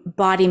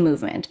 body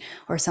movement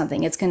or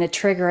something, it's going to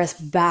trigger us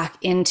back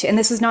into, and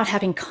this is not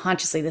happening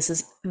consciously. This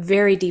is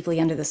very deeply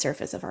under the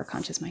surface of our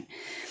conscious mind.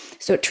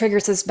 So it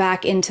triggers us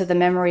back into the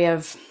memory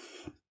of,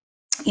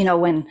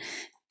 when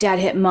dad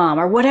hit mom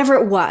or whatever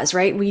it was,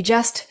 right?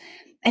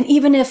 And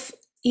even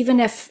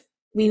if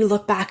we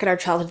look back at our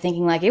childhood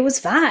thinking like it was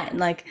fine,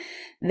 like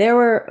there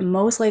were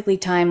most likely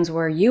times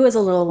where you as a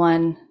little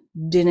one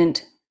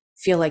didn't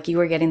feel like you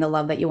were getting the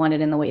love that you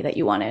wanted in the way that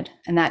you wanted.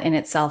 And that in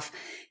itself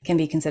can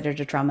be considered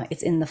a trauma.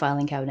 It's in the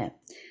filing cabinet.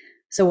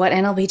 So what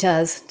NLP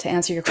does, to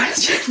answer your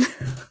question,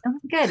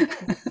 good,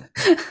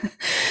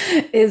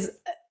 is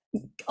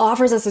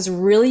offers us this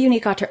really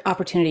unique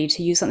opportunity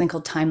to use something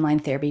called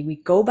timeline therapy. We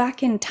go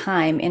back in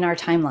time in our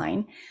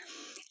timeline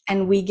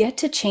and we get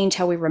to change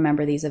how we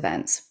remember these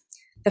events.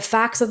 The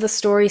facts of the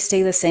story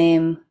stay the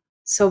same.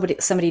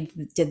 somebody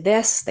did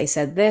this, they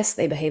said this,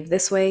 they behaved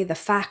this way. The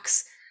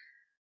facts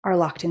are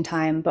locked in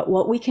time, but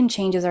what we can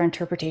change is our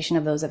interpretation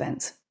of those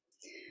events.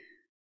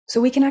 So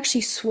we can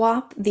actually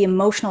swap the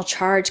emotional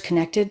charge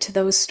connected to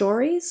those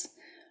stories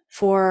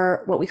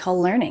for what we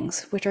call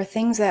learnings, which are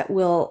things that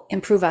will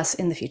improve us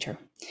in the future.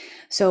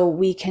 So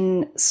we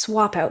can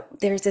swap out.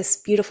 There's this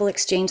beautiful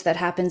exchange that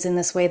happens in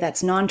this way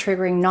that's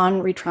non-triggering,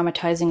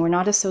 non-re-traumatizing. We're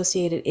not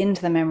associated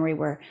into the memory.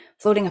 We're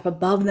floating up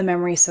above the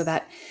memory so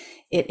that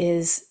it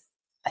is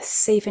a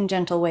safe and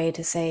gentle way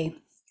to say,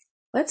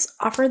 let's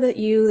offer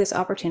you this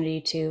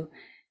opportunity to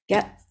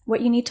get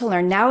what you need to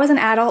learn now as an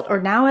adult, or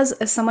now as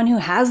someone who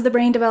has the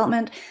brain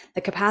development,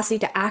 the capacity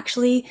to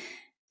actually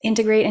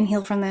integrate and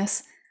heal from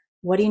this.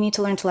 What do you need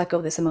to learn to let go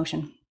of this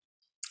emotion?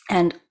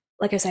 And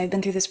like I said, I've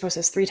been through this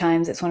process 3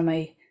 times. It's one of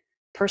my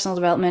personal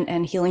development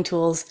and healing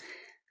tools.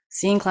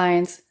 Seeing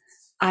clients,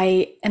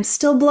 I am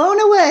still blown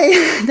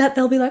away that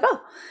they'll be like,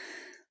 oh,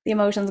 the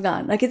emotion's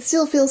gone. Like, it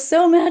still feels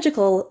so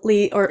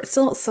magically, or it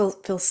still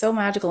feels so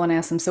magical when I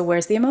ask them, so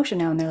where's the emotion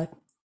now? And they're like,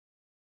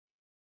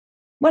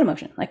 what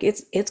emotion? Like,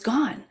 it's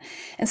gone.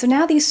 And so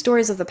now these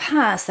stories of the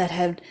past that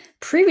had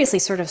previously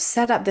sort of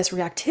set up this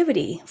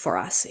reactivity for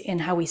us in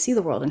how we see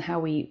the world and how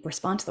we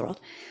respond to the world,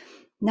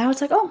 now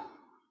it's like, oh,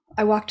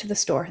 I walked to the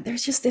store.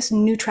 There's just this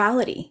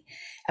neutrality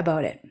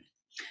about it.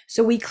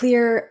 So we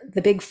clear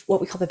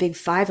what we call the big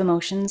 5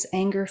 emotions: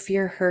 anger,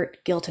 fear, hurt,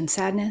 guilt, and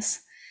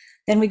sadness.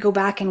 Then we go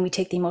back and we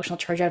take the emotional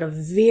charge out of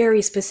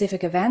very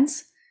specific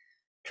events,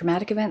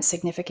 traumatic events,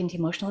 significant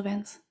emotional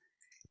events.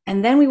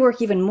 And then we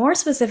work even more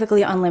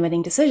specifically on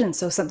limiting decisions.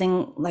 So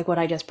something like what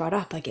I just brought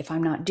up, like, if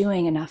I'm not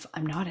doing enough,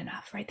 I'm not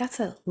enough, right?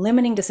 That's a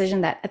limiting decision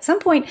that at some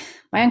point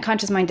my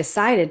unconscious mind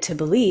decided to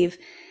believe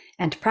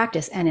and to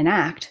practice and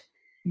enact.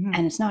 Mm-hmm.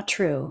 And it's not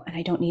true, and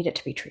I don't need it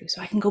to be true.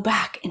 So I can go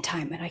back in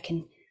time and I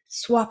can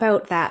swap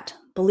out that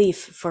belief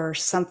for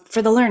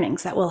the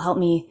learnings that will help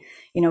me,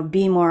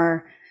 be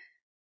more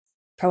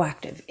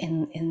proactive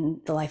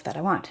in the life that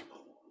I want.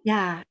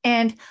 Yeah.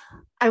 And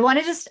I want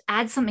to just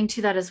add something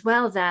to that as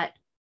well, that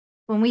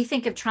when we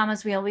think of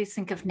traumas, we always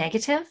think of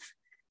negative,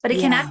 but it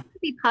can actually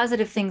be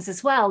positive things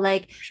as well.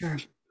 Like, sure,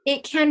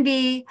 it can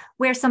be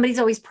where somebody's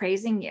always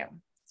praising you,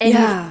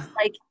 and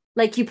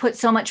like you put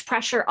so much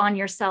pressure on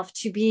yourself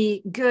to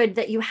be good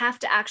that you have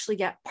to actually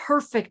get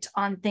perfect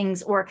on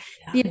things, or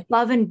be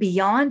above and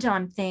beyond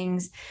on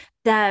things,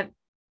 that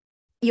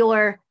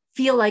you'll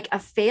feel like a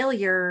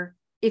failure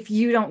if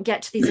you don't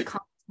get to these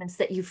accomplishments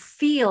that you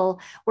feel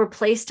were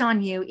placed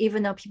on you,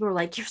 even though people are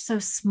like, you're so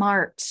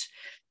smart,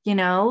 and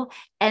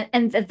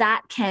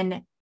that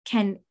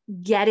can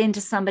get into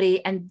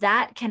somebody, and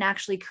that can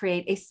actually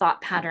create a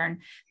thought pattern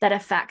that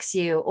affects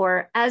you.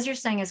 Or, as you're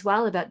saying as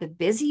well about the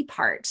busy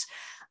part,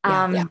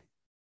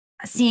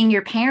 seeing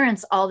your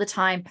parents all the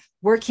time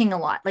working a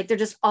lot, like they're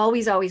just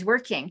always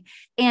working,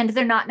 and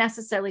they're not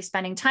necessarily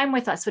spending time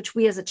with us, which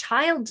we as a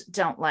child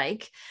don't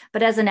like.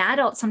 But as an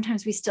adult,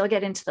 sometimes we still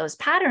get into those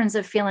patterns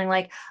of feeling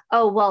like,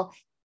 oh, well,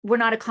 we're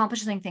not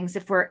accomplishing things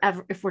if we're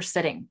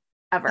sitting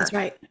ever. That's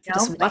right.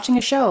 Just watching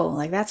a show,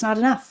 like, that's not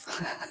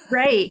enough.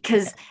 Right.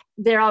 Because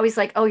they're always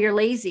like, oh, you're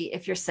lazy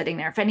if you're sitting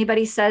there. If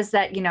anybody says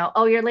that,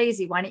 oh, you're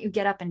lazy, why don't you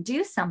get up and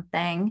do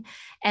something?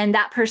 And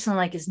that person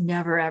is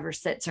never ever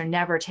sits or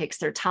never takes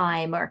their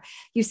time. Or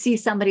you see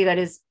somebody that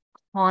is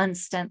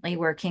constantly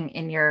working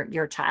in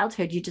your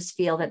childhood, you just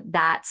feel that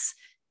that's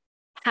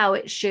how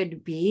it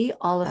should be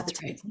all of the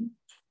time. Right.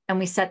 And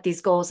we set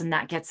these goals, and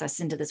that gets us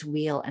into this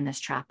wheel and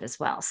this trap as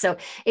well. So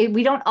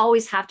we don't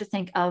always have to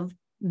think of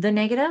the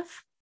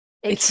negative.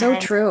 It's so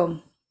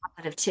true.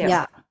 Positive too.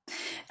 Yeah.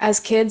 As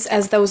kids,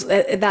 as those,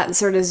 that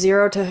sort of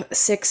 0 to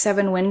 6,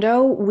 7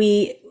 window,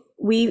 we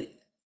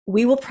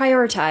will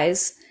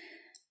prioritize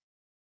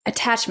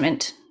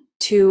attachment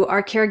to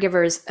our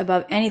caregivers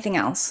above anything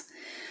else.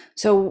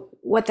 So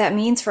what that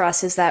means for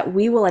us is that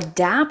we will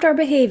adapt our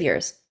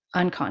behaviors,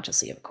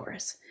 unconsciously, of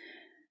course,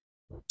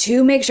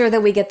 to make sure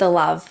that we get the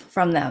love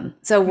from them.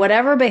 So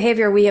whatever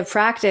behavior we have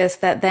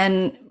practiced, that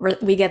then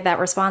we get that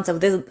response of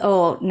this,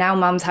 oh, now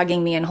mom's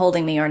hugging me and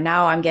holding me, or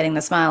now I'm getting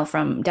the smile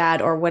from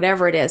dad, or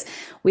whatever it is,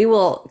 we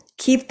will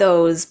keep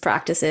those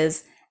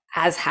practices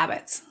as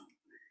habits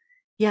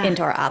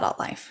into our adult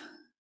life.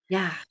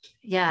 Yeah.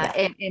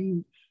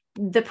 And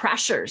the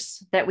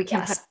pressures that we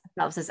can put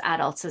ourselves as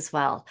adults as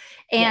well.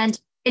 And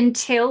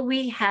until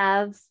we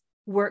have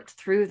worked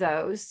through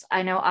those,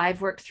 I know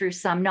I've worked through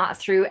some, not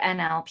through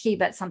NLP,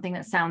 but something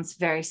that sounds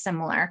very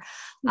similar.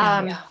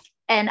 And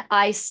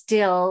I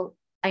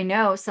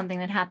know something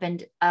that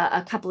happened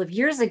a couple of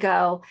years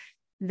ago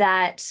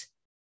that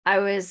I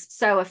was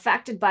so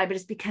affected by, but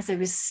it's because I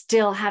was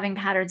still having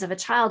patterns of a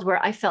child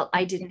where I felt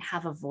I didn't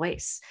have a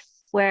voice,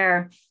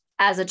 where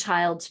as a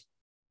child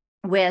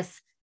with,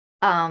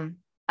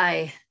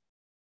 I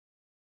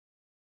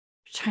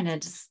trying to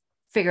just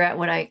figure out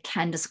what I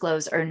can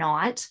disclose or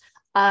not.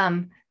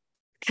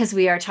 Because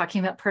we are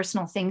talking about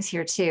personal things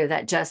here too,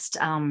 that just,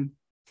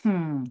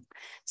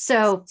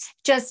 so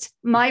just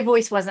my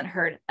voice wasn't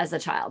heard as a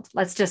child.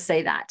 Let's just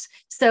say that.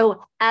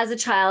 So as a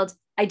child,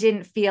 I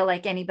didn't feel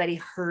like anybody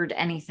heard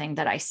anything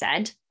that I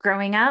said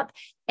growing up.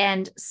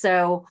 And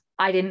so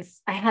I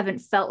haven't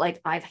felt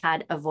like I've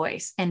had a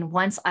voice. And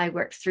once I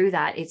worked through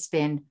that, it's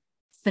been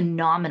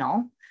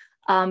phenomenal.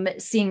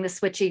 Seeing the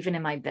switch even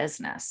in my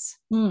business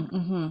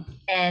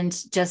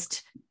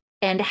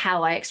and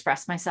how I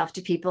express myself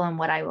to people and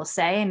what I will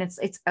say. And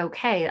it's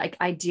okay. Like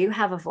I do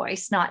have a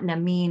voice, not in a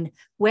mean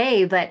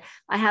way, but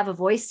I have a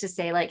voice to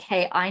say like,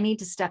 hey, I need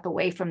to step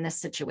away from this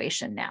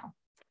situation now.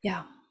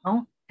 Yeah.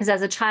 Because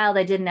as a child,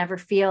 I didn't ever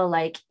feel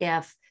like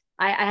if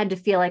I had to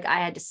feel like I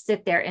had to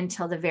sit there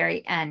until the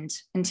very end,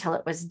 until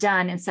it was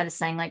done, instead of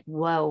saying like,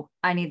 whoa,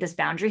 I need this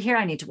boundary here.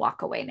 I need to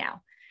walk away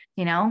now.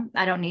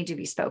 I don't need to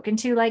be spoken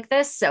to like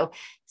this. So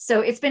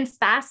it's been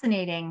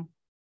fascinating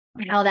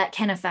how that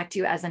can affect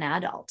you as an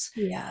adult.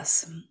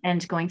 Yes.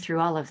 And going through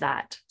all of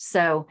that.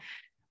 So,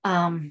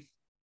 so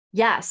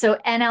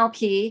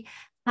NLP,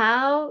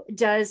 how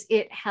does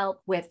it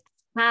help with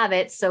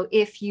habits? So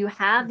if you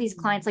have these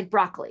clients like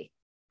broccoli,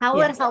 how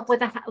would it help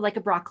with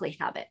a broccoli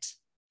habit?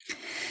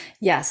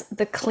 Yes.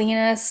 The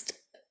cleanest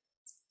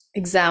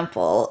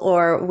example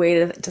or way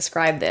to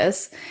describe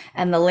this,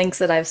 and the links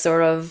that I've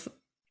sort of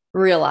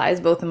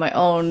realized both in my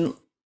own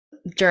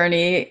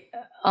journey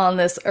on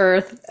this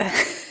earth,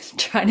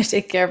 trying to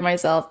take care of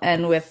myself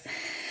and with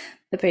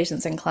the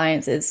patients and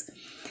clients, is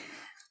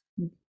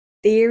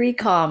very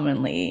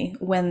commonly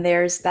when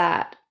there's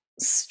that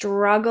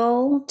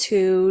struggle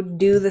to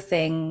do the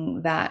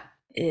thing that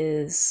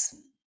they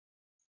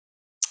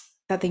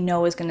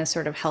know is going to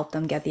sort of help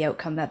them get the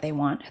outcome that they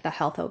want, the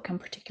health outcome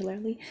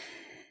particularly.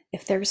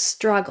 If there's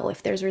struggle,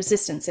 if there's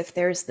resistance, if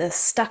there's the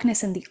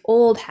stuckness in the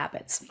old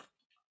habits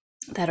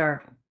that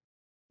are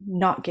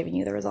not giving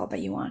you the result that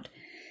you want,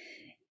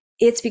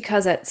 it's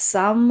because at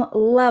some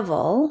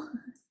level,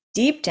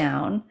 deep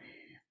down,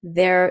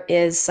 there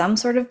is some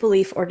sort of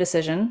belief or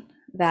decision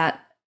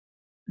that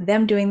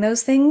them doing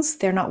those things,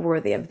 they're not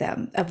worthy of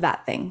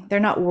that thing. They're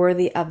not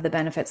worthy of the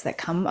benefits that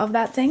come of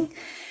that thing.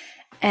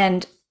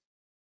 And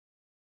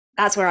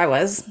that's where I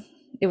was.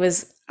 It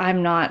was,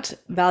 I'm not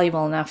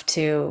valuable enough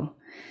to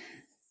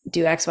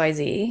do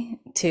XYZ,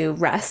 to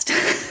rest,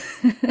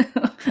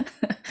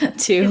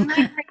 to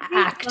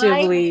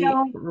actively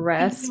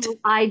rest.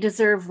 I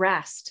deserve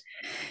rest.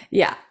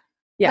 Yeah.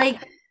 Yeah.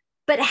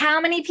 But how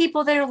many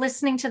people that are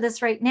listening to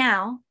this right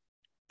now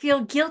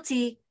feel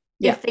guilty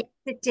if they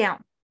sit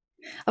down?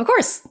 Of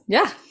course.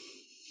 Yeah.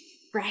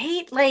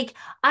 Right? Like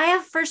I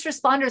have first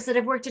responders that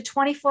have worked a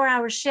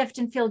 24-hour shift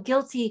and feel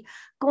guilty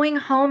going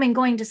home and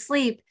going to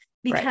sleep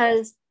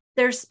because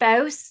their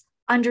spouse,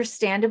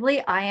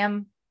 understandably, I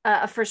am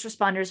a first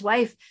responder's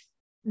wife,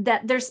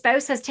 that their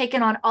spouse has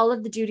taken on all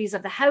of the duties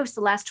of the house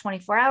the last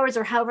 24 hours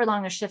or however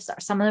long the shifts are.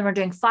 Some of them are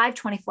doing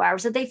 24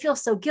 hours, that they feel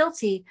so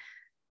guilty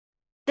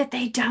that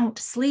they don't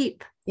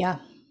sleep. Yeah.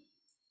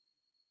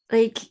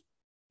 Like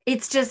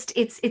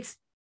it's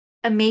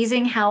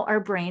amazing how our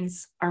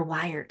brains are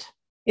wired.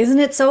 Isn't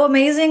it so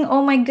amazing?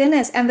 Oh my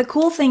goodness. And the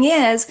cool thing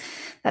is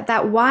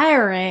that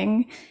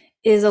wiring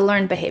is a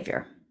learned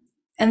behavior.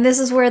 And this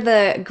is where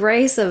the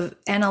grace of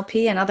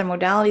NLP and other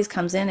modalities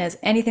comes in, is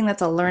anything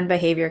that's a learned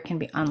behavior can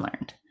be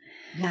unlearned.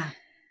 Yeah.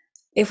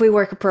 If we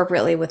work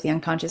appropriately with the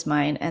unconscious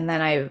mind. And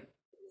then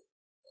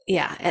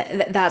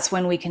that's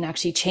when we can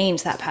actually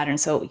change that pattern.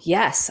 So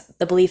yes,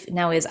 the belief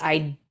now is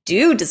I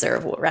do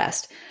deserve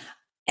rest.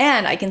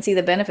 And I can see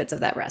the benefits of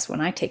that rest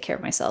when I take care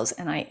of myself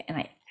and I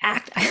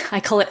act.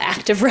 I call it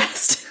active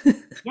rest.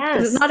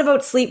 Yes. It's not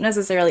about sleep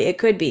necessarily. It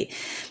could be.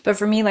 But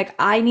for me, like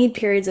I need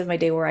periods of my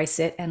day where I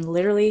sit and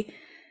literally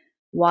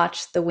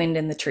watch the wind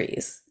in the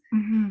trees.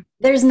 Mm-hmm.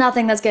 There's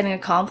nothing that's getting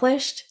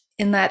accomplished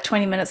in that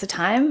 20 minutes of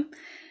time.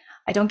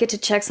 I don't get to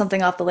check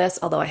something off the list,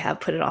 although I have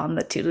put it on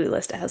the to-do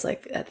list as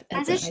like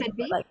as it should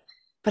be.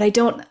 But I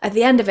don't, at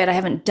the end of it, I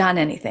haven't done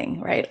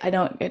anything, right? I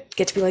don't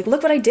get to be like,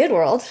 look what I did,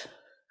 world.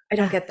 I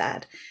don't get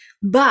that.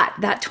 But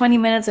that 20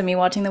 minutes of me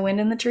watching the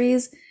wind in the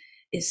trees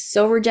is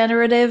so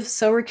regenerative,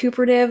 so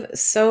recuperative,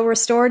 so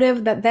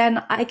restorative, that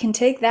then I can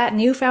take that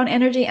newfound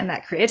energy and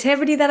that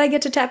creativity that I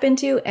get to tap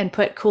into and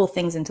put cool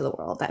things into the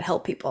world that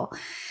help people.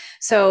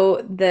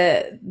 So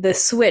the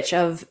switch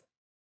of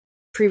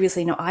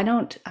previously, no, I'm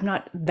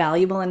not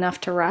valuable enough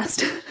to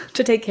rest,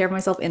 to take care of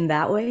myself in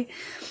that way,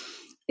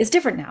 is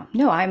different now.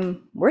 No,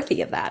 I'm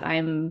worthy of that.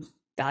 I'm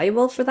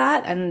valuable for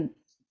that. And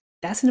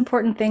that's an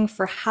important thing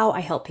for how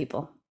I help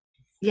people.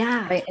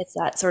 Yeah. Right? It's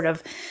that sort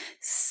of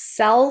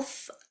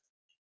self-ish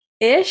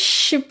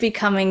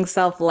becoming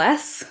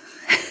selfless.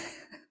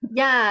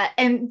 Yeah.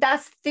 And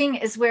that's the thing,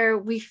 is where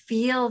we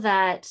feel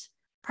that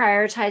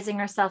prioritizing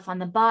ourselves on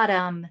the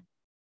bottom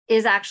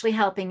is actually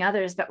helping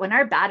others. But when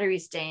our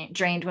battery's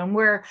drained, when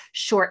we're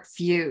short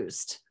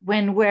fused,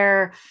 when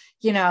we're,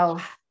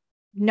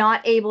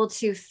 not able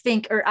to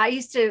think, or I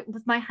used to,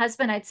 with my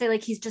husband, I'd say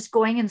like, he's just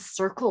going in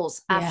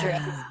circles after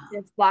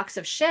his blocks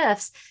of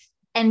shifts.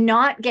 and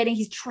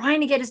he's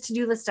trying to get his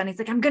to-do list done. He's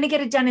like, I'm going to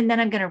get it done and then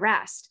I'm going to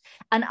rest.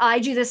 And I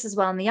do this as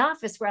well in the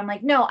office where I'm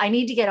like, no, I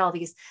need to get all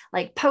these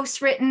like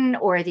posts written,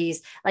 or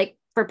these like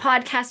for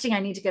podcasting, I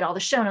need to get all the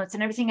show notes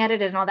and everything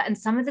edited and all that. And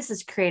some of this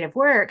is creative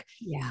work.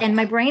 Yeah. And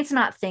my brain's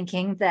not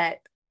thinking that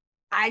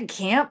I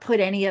can't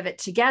put any of it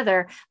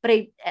together, but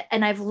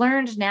I've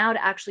learned now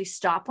to actually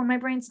stop when my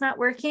brain's not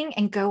working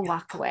and go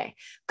walk away,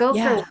 go for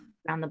a walk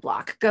around the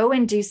block, go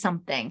and do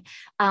something.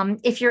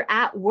 If you're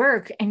at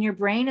work and your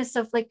brain is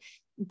so like,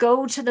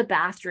 go to the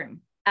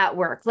bathroom at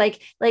work.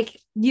 Like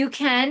you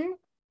can,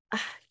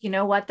 you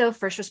know what though,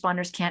 first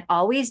responders can't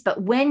always,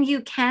 but when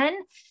you can,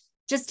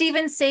 just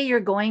even say you're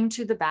going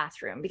to the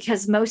bathroom,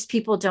 because most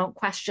people don't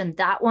question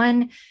that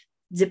one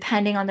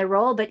depending on the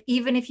role. But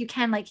even if you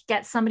can, like,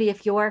 get somebody,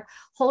 if you're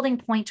holding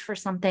point for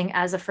something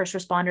as a first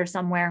responder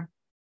somewhere,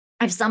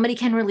 if somebody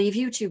can relieve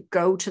you to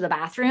go to the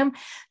bathroom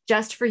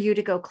just for you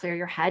to go clear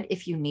your head,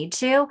 if you need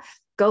to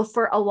go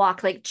for a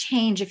walk, like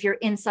change. If you're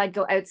inside,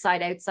 go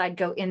outside, outside,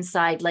 go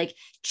inside, like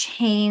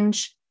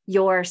change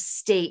your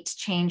state,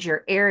 change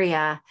your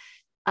area.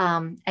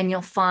 And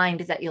you'll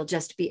find that you'll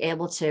just be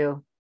able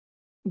to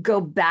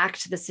go back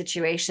to the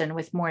situation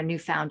with more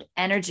newfound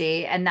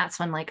energy. And that's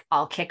when like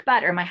I'll kick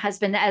butt. Or my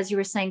husband, as you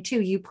were saying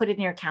too, you put it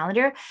in your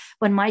calendar.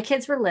 When my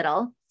kids were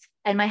little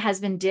and my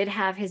husband did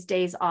have his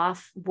days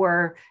off,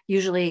 were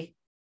usually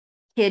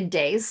kid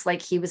days,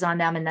 like he was on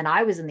them and then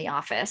I was in the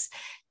office,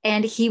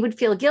 and he would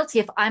feel guilty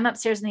if I'm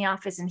upstairs in the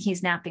office and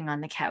he's napping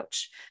on the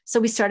couch. So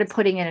we started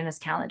putting it in his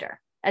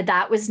calendar.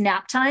 That was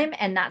nap time.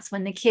 And that's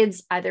when the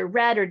kids either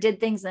read or did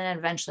things. And then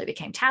eventually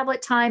became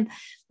tablet time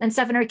and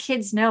stuff. And our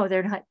kids know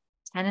they're not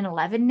 10 and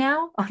 11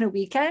 now on a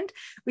weekend.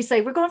 We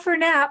say, we're going for a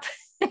nap.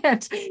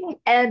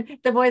 and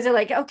the boys are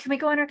like, oh, can we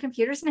go on our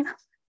computers now?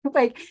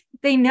 Like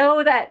they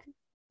know that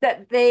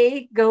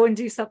they go and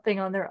do something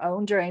on their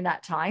own during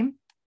that time.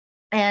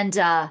 And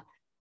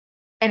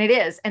it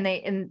is.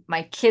 And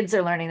my kids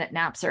are learning that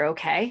naps are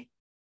okay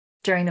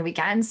during the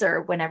weekends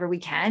or whenever we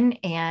can.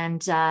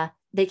 And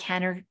they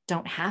can or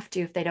don't have to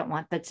if they don't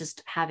want, but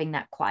just having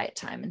that quiet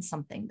time and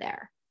something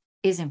there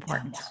is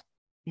important.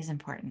 Is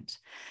important.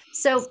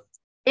 So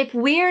if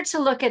we're to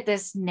look at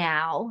this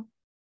now,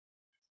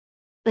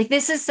 like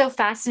this is so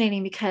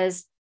fascinating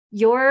because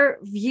your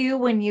view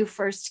when you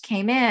first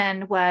came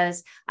in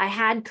was, I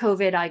had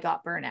COVID, I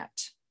got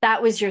burnout.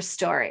 That was your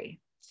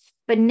story.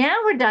 But now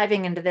we're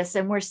diving into this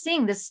and we're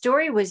seeing the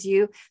story was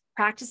you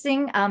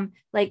practicing,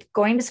 like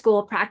going to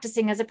school,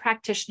 practicing as a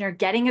practitioner,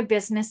 getting a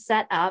business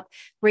set up,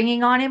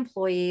 bringing on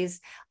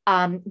employees,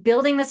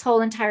 building this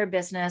whole entire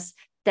business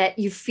that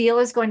you feel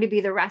is going to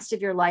be the rest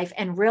of your life,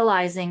 and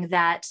realizing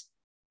that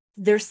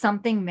there's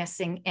something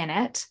missing in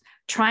it,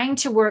 trying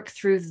to work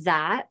through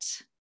that,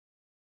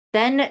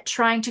 then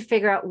trying to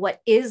figure out what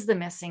is the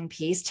missing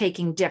piece,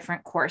 taking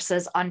different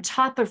courses on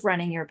top of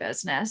running your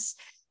business.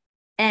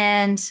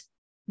 And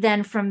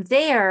then from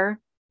there,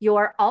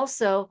 you're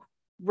also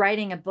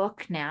writing a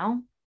book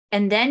now.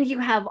 And then you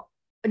had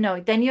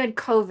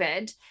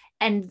COVID,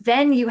 and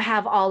then you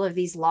have all of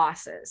these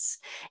losses.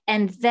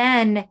 And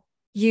then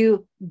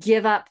you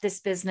give up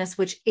this business,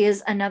 which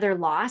is another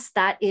loss.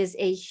 That is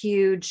a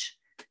huge,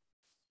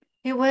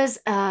 it was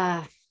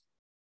a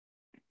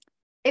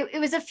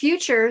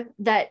future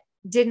that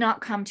did not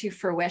come to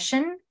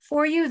fruition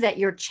for you, that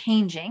you're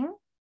changing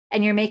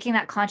and you're making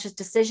that conscious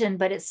decision,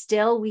 but it's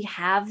still, we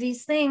have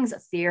these things,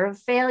 fear of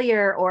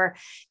failure or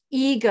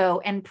ego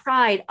and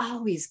pride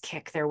always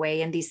kick their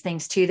way in these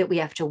things too, that we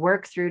have to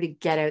work through to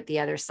get out the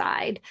other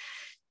side.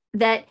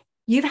 That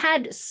you've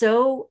had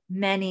so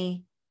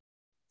many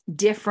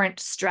different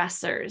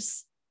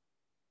stressors,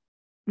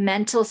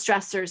 mental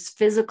stressors,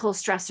 physical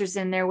stressors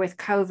in there with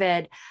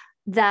COVID,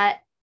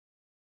 that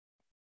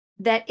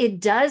it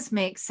does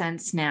make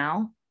sense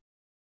now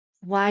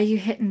why you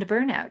hit into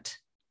burnout.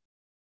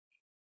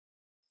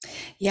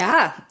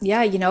 Yeah.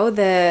 You know,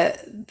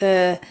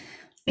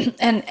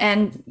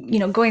 and you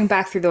know, going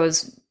back through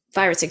those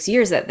 5 or 6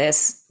 years that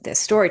this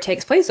story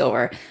takes place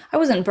over, I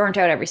wasn't burnt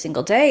out every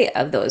single day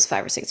of those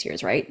 5 or 6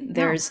 years, right? No.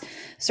 There's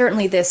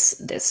certainly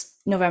this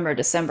November,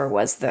 December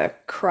was the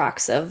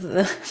crux of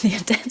the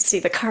intensity.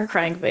 The car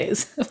crying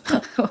phase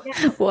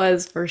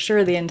was for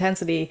sure the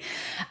intensity.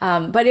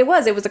 But it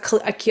was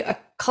a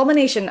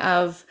culmination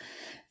of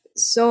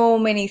so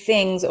many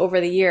things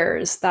over the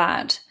years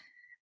that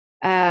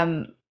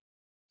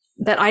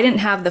that I didn't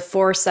have the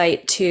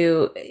foresight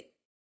to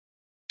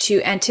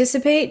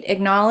anticipate,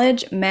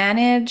 acknowledge,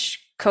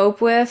 manage, cope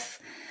with,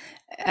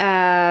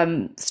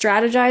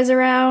 strategize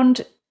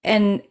around,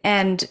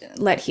 and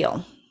let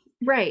heal.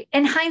 Right.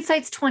 And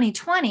hindsight's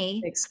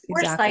 2020. Exactly.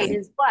 Foresight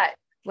is what?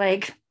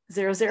 Like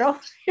 0,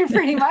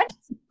 pretty much.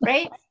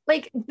 Right.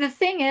 Like the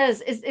thing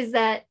is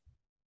that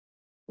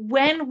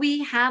when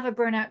we have a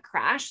burnout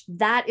crash,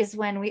 that is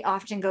when we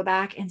often go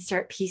back and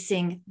start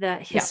piecing the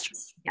history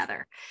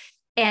together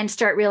and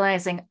start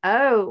realizing,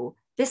 oh,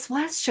 this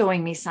was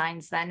showing me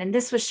signs then, and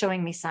this was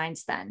showing me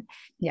signs then.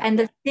 Yeah. And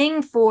the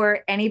thing for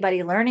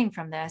anybody learning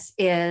from this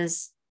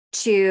is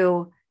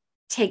to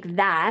take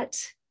that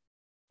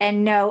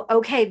and know,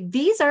 okay,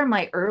 these are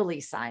my early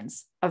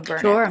signs of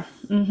burnout. Sure.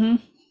 Mm-hmm.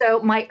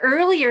 So my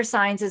earlier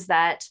signs is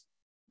that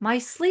my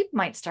sleep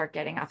might start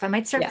getting off. I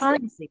might start Yes.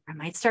 falling asleep. I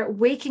might start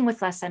waking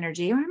with less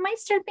energy, or I might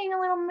start being a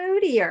little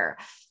moodier.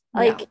 Yeah.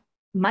 Like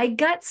my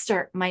gut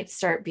might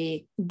start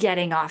be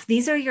getting off.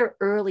 These are your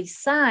early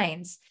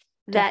signs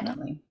that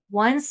Definitely.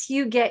 once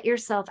you get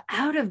yourself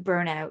out of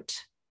burnout,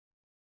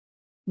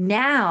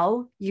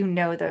 now you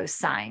know those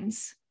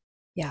signs.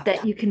 Yeah.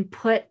 That you can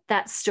put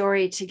that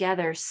story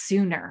together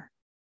sooner.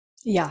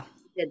 Yeah.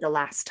 Did the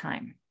last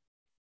time.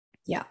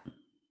 Yeah.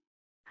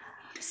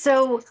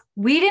 So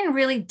we didn't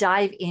really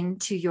dive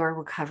into your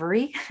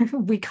recovery.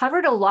 We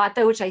covered a lot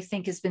though, which I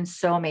think has been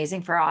so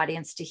amazing for our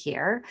audience to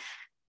hear.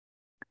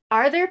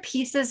 Are there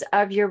pieces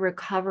of your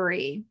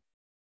recovery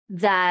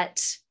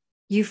that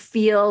you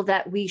feel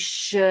that we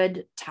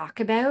should talk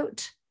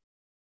about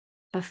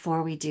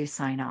before we do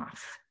sign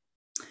off?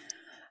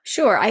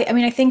 Sure. I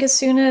mean, I think as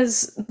soon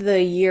as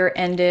the year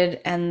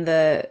ended and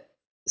the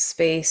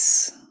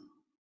space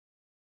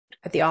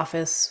at the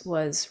office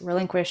was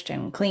relinquished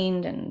and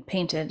cleaned and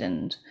painted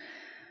and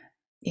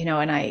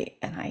and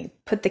I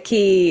put the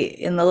key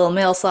in the little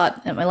mail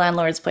slot at my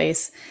landlord's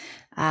place,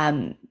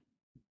 um,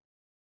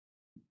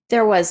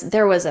 there was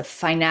a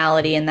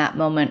finality in that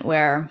moment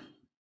where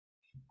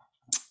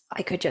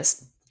I could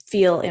just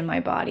feel in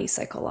my body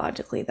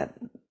psychologically that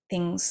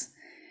things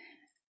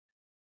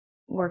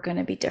were going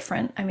to be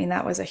different. I mean,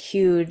 that was a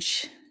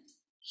huge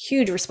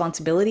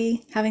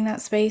responsibility, having that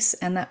space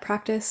and that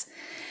practice.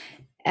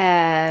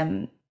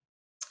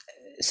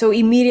 So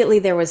immediately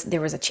there was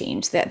a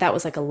change. That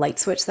was like a light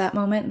switch that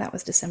moment. That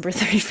was December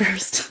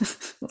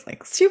 31st. I was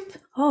like, shoop.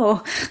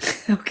 Oh,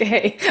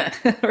 okay.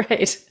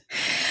 Right.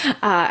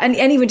 And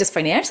even just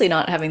financially,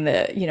 not having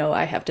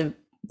I have to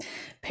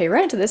pay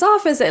rent to this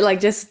office.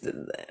 And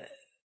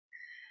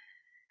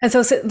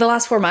so the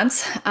last 4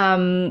 months,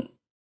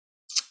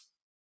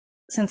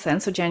 since then,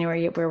 so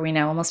January, where are we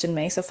now? Almost in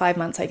May. So 5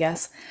 months, I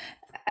guess,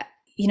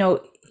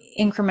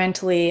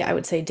 incrementally, I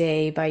would say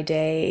day by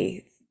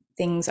day,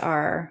 things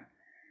are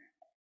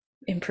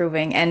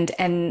improving. And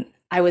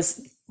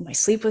my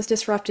sleep was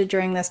disrupted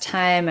during this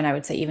time. And I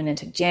would say even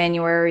into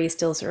January,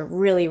 still sort of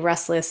really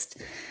restless,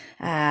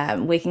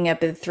 waking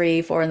up at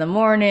 3, 4 in the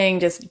morning,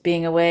 just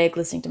being awake,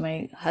 listening to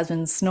my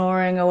husband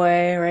snoring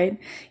away, right?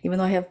 Even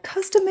though I have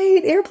custom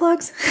made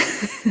earplugs,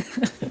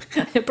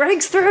 it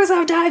breaks through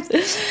sometimes.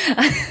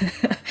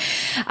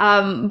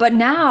 But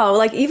now,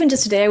 like even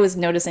just today, I was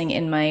noticing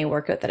in my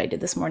workout that I did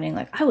this morning,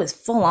 like I was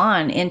full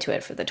on into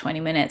it for the 20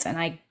 minutes and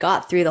I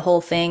got through the whole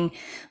thing,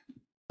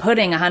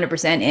 putting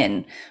 100%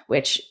 in,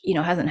 which,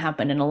 hasn't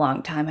happened in a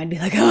long time. I'd be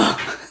like,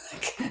 oh,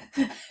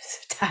 I'm so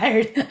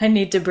tired. I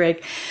need to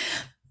break.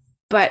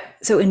 But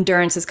so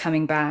endurance is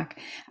coming back.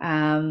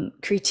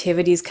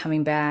 Creativity is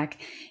coming back.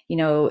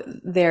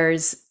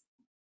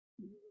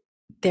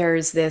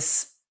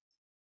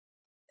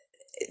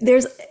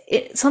 There's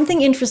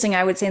something interesting,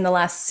 I would say, in the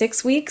last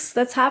 6 weeks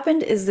that's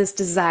happened is this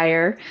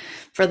desire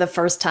for the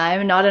first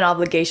time, not an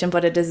obligation,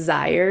 but a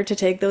desire to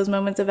take those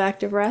moments of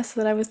active rest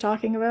that I was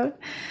talking about.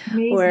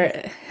 Amazing.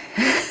 Where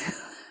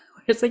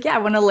it's like, yeah, I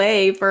want to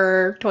lay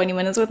for 20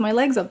 minutes with my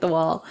legs up the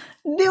wall,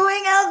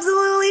 doing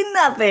absolutely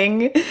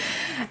nothing.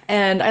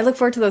 And I look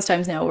forward to those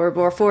times now, where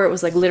before it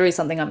was like literally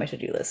something on my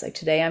to-do list. Like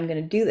today I'm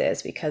going to do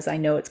this because I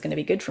know it's going to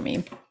be good for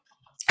me.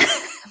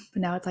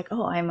 But now it's like,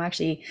 oh, I'm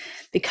actually,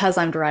 because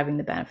I'm deriving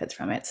the benefits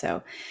from it.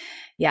 So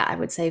yeah, I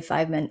would say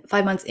 5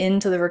 months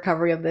into the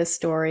recovery of this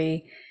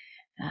story,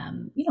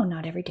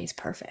 not every day's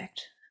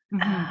perfect.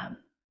 Mm-hmm.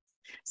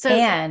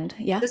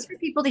 Just for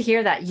people to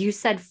hear that, you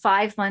said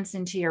 5 months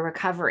into your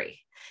recovery,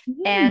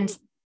 and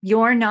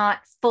you're not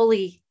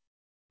fully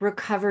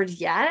recovered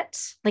yet.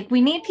 Like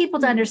we need people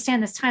to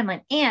understand this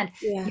timeline. And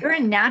you're a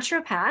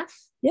naturopath.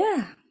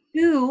 Yeah.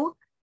 Who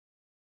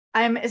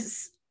I'm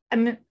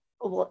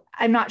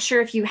not sure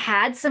if you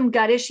had some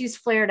gut issues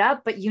flared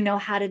up, but you know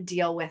how to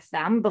deal with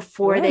them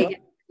before they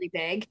get really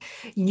big.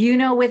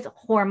 With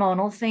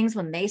hormonal things,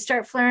 when they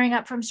start flaring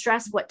up from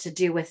stress, what to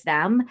do with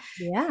them.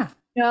 Yeah.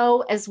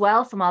 Know as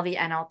well from all the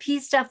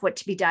NLP stuff, what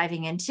to be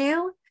diving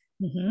into.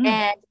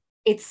 And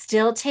it's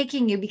still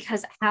taking you,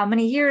 because how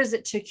many years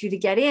it took you to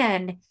get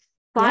in?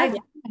 5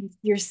 months.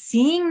 You're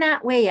seeing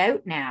that way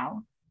out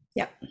now.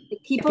 Yep.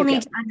 People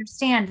need to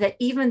understand that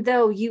even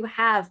though you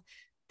have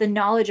the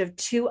knowledge of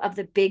 2 of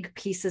the big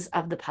pieces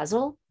of the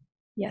puzzle,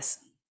 yes,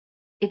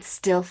 it's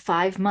still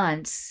 5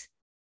 months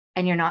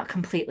and you're not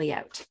completely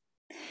out.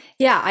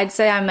 Yeah, I'd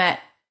say I'm at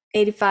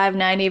 85,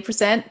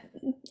 90%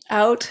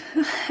 out.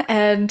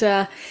 And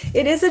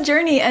it is a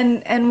journey.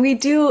 And we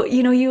do,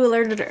 you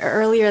alerted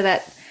earlier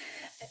that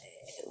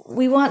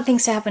we want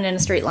things to happen in a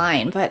straight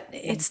line, but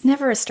it's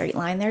never a straight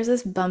line. There's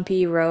this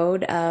bumpy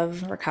road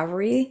of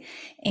recovery.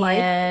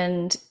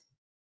 And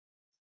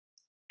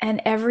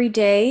every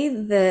day,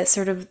 the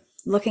sort of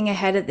looking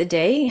ahead at the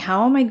day,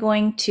 how am I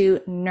going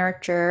to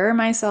nurture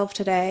myself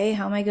today?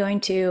 How am I going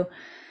to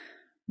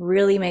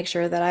really make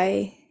sure that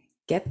I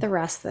get the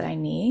rest that I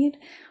need?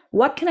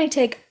 What can I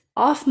take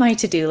off my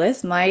to-do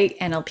list. My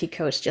NLP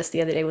coach just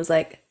the other day was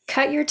like,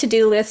 cut your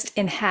to-do list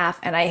in half.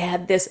 And I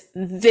had this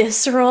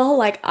visceral,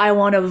 like, I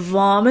want to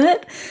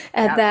vomit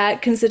at Yeah.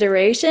 that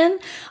consideration.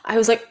 I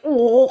was like,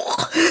 oh.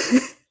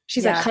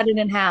 She's like, Yeah. cut it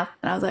in half.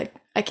 And I was like,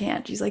 I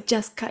can't. She's like,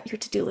 just cut your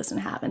to-do list in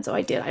half. And so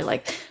I did. I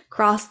like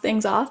crossed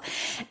things off.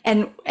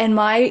 And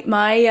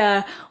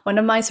my one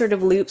of my sort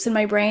of loops in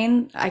my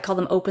brain, I call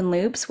them open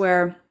loops,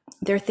 where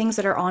there are things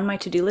that are on my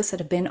to-do list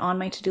that have been on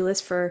my to-do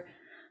list for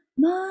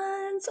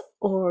months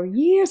or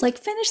years, like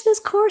finish this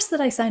course that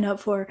I signed up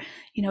for,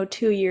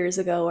 2 years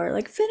ago, or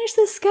like finish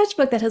this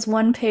sketchbook that has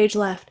one page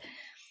left.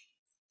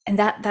 And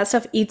that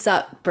stuff eats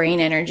up brain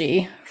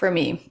energy for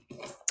me.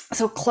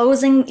 So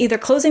either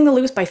closing the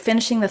loops by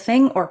finishing the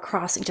thing, or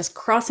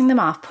crossing them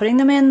off, putting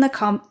them in the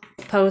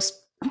compost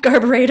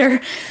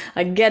carburetor,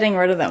 like getting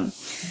rid of them.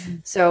 Mm-hmm.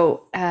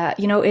 So,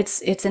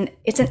 it's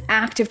an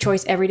active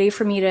choice every day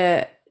for me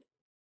to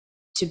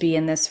be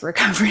in this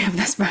recovery of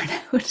this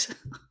burnout.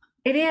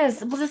 It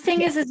is. Well, the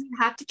thing is you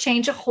have to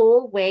change a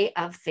whole way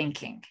of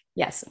thinking.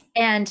 Yes.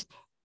 And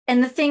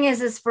the thing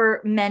is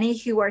for many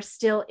who are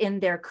still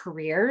in their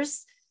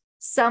careers,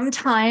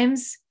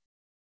 sometimes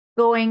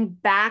going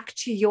back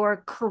to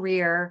your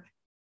career,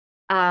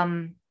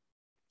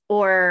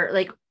 or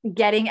like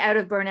getting out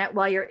of burnout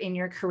while you're in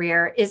your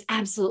career is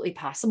absolutely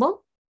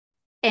possible.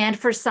 And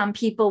for some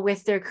people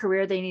with their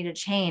career, they need a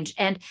change.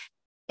 And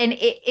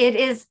it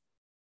is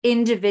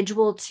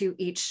individual to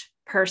each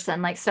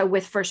person. Like, so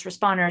with first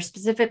responders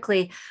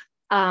specifically,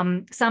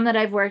 some that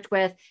I've worked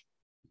with,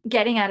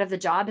 getting out of the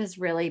job has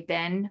really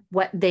been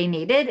what they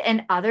needed.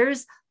 And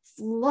others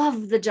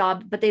love the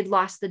job, but they'd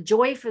lost the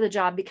joy for the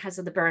job because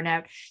of the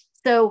burnout.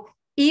 So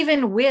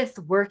even with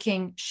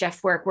working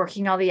shift work,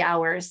 working all the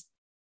hours,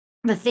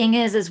 the thing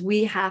is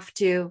the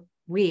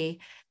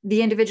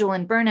individual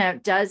in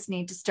burnout does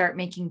need to start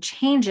making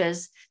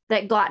changes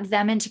that got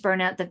them into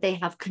burnout that they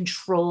have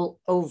control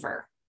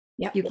over.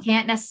 Yep. You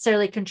can't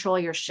necessarily control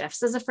your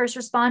shifts as a first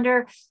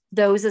responder,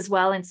 those as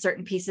well in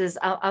certain pieces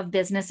of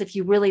business. If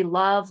you really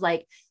love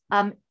like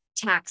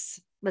tax,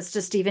 let's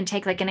just even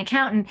take like an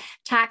accountant,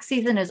 tax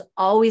season is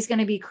always going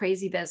to be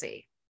crazy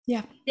busy.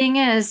 Yeah. Thing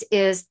is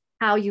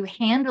how you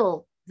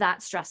handle that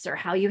stressor,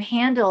 how you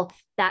handle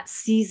that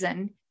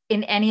season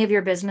in any of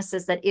your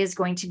businesses that is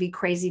going to be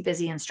crazy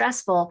busy and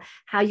stressful,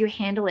 how you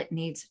handle it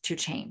needs to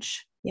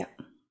change. Yeah.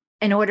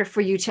 In order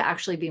for you to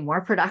actually be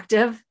more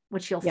productive,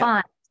 which you'll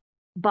find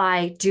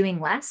by doing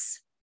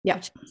less,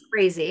 which is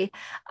crazy.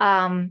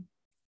 And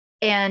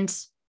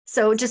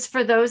so just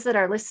for those that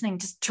are listening,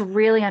 just to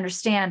really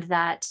understand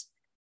that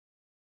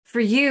for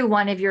you,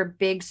 one of your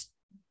big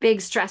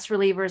stress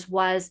relievers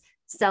was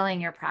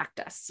selling your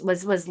practice,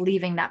 was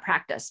leaving that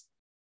practice.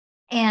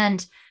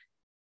 And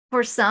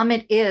for some,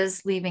 it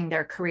is leaving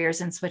their careers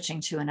and switching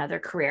to another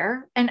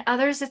career, and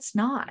others it's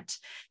not.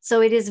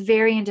 So it is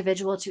very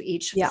individual to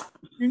each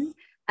person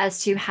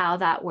as to how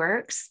that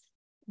works.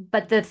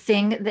 But the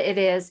thing that it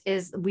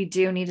is we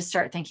do need to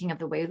start thinking of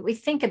the way that we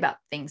think about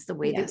things, the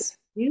way that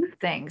we do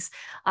things.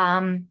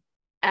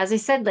 As I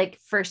said, like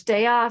first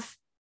day off,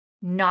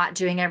 not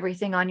doing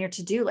everything on your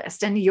to-do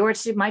list, and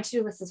my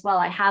to-do list as well.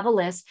 I have a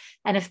list,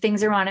 and if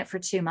things are on it for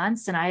 2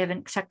 months and I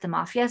haven't checked them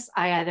off yet,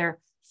 I either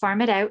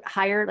farm it out,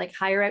 hire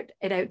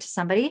it out to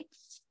somebody,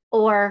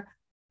 or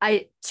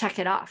I check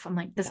it off. I'm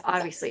like, this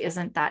obviously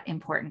isn't that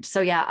important.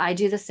 So yeah, I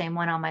do the same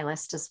one on my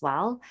list as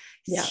well.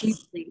 It's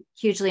hugely,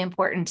 hugely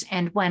important.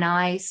 And when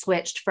I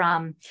switched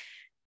from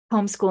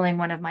homeschooling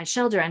one of my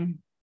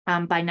children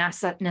by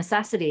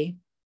necessity,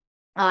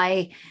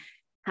 I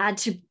had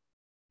to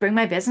bring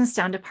my business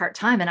down to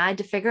part-time, and I had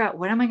to figure out,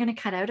 what am I going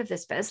to cut out of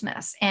this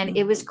business? And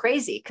it was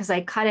crazy because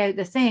I cut out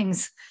the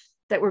things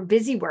that were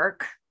busy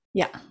work.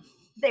 Yeah.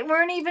 They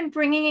weren't even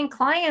bringing in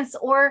clients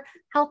or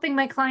helping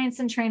my clients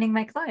and training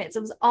my clients.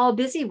 It was all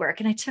busy work.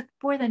 And I took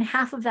more than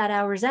half of that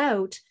hours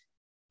out,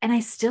 and I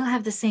still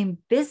have the same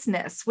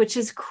business, which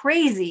is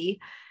crazy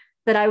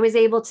that I was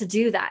able to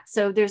do that.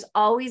 So there's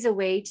always a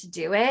way to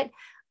do it.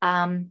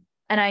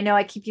 And I know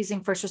I keep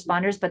using first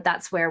responders, but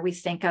that's where we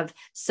think of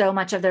so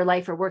much of their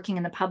life, or working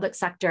in the public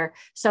sector.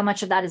 So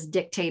much of that is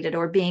dictated,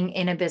 or being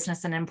in a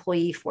business, an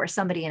employee for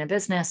somebody in a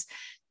business.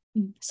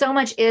 So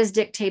much is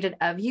dictated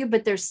of you,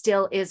 but there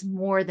still is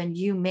more than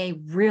you may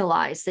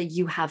realize that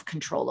you have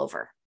control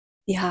over.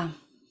 Yeah.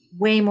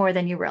 Way more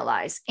than you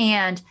realize.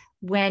 And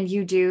when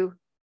you do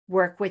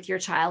work with your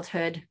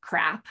childhood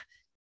crap,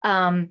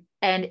 and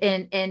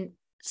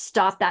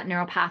stop that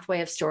neural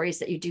pathway of stories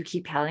that you do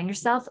keep telling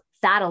yourself,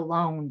 that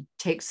alone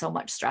takes so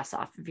much stress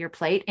off of your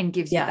plate and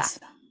gives you that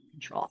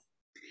control.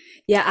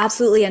 Yeah,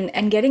 absolutely.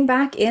 And getting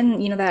back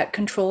in, that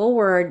control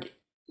word,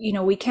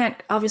 we can't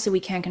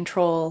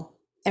control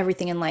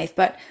everything in life,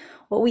 but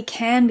what we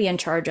can be in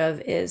charge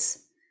of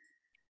is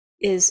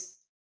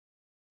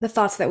the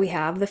thoughts that we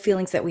have, the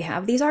feelings that we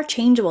have. These are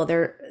changeable.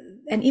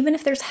 And even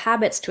if there's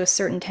habits to a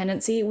certain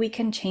tendency, we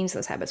can change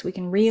those habits. We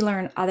can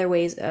relearn other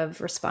ways of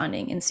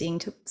responding and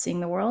seeing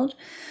the world.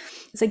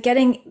 It's like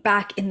getting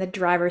back in the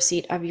driver's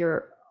seat of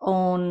your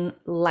own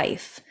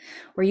life,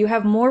 where you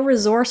have more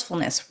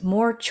resourcefulness,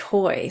 more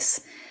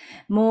choice,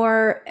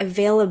 more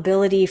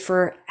availability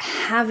for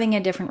having a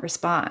different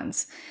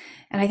response.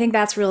 And I think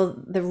that's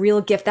the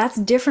real gift. That's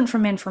different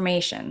from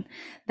information.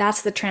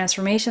 That's the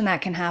transformation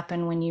that can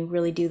happen when you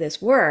really do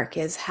this work,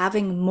 is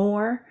having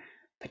more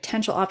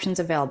potential options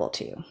available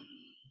to you.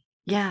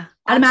 Yeah.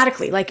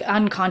 Automatically, like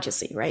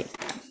unconsciously, right?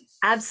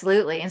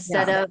 Absolutely.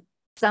 Instead of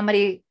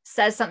somebody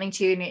says something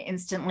to you and you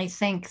instantly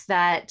think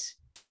that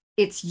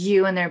it's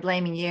you and they're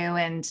blaming you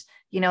and,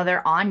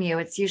 they're on you.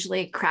 It's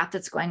usually crap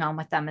that's going on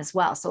with them as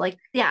well. So like,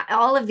 yeah,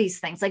 all of these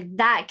things like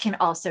that can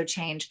also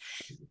change.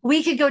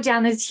 We could go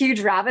down this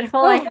huge rabbit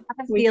hole. I have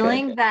a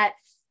feeling that,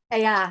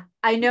 yeah,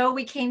 I know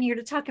we came here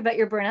to talk about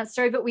your burnout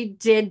story, but we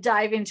did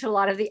dive into a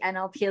lot of the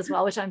NLP as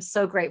well, which I'm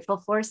so grateful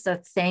for. So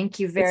thank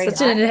you very much. It's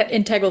such an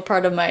integral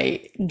part of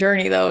my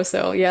journey though.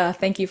 So yeah,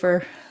 thank you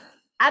for.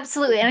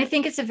 Absolutely. And I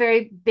think it's a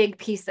very big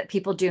piece that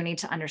people do need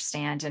to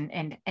understand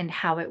and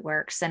how it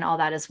works and all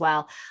that as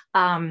well.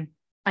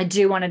 I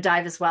do want to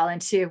dive as well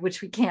into,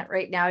 which we can't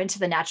right now, into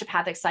the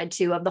naturopathic side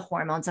too, of the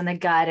hormones and the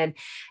gut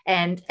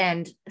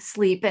and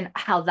sleep and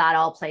how that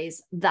all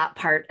plays that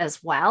part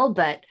as well.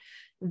 But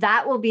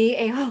that will be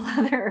a whole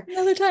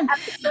another time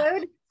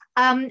episode.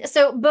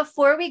 So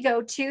before we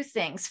go, two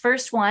things.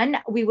 First one,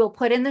 we will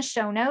put in the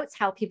show notes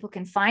how people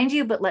can find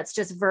you, but let's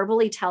just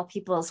verbally tell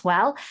people as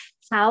well.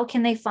 How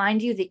can they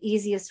find you? The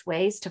easiest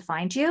ways to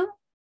find you?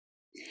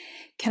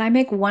 Can I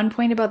make one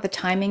point about the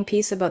timing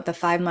piece, about the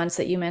 5 months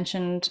that you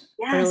mentioned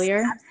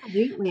earlier?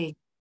 Absolutely.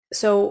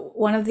 So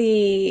one of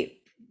the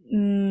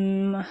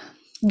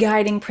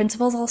guiding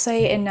principles, I'll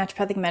say, in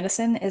naturopathic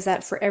medicine is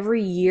that for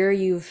every year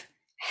you've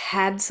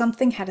had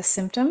a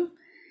symptom,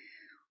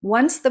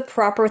 once the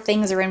proper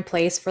things are in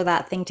place for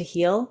that thing to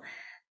heal,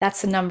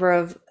 that's the number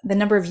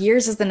of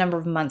years is the number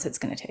of months it's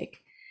going to take.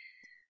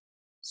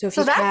 So if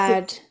you've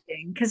had,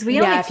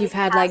 if you've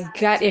had like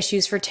gut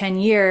issues for 10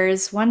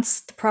 years,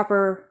 once the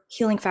proper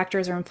healing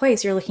factors are in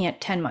place, you're looking at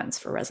 10 months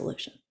for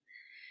resolution.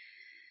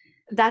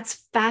 That's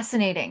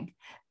fascinating.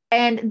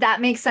 And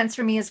that makes sense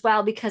for me as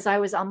well, because I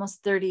was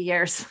almost 30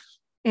 years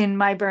in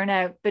my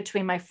burnout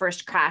between my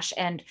first crash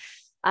and,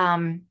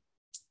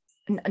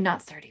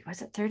 not 30,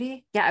 was it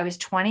 30? Yeah. I was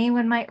 20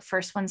 when my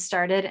first one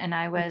started and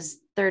I was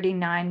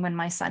 39 when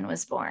my son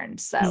was born.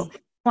 So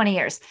 20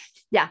 years.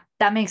 Yeah.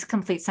 That makes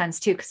complete sense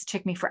too. Cause it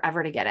took me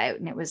forever to get out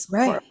and it was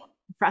horrible,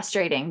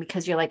 frustrating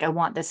because you're like, I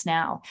want this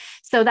now.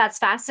 So that's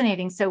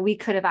fascinating. So we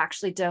could have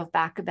actually dove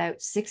back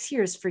about 6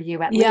 years for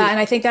you at least. Yeah. And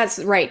I think that's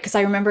right. Cause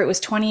I remember it was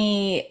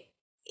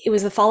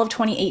the fall of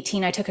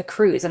 2018. I took a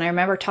cruise and I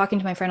remember talking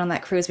to my friend on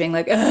that cruise being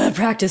like,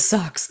 practice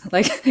sucks.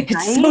 Like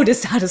it's so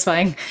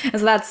dissatisfying. And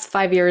so that's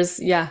 5 years.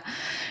 Yeah.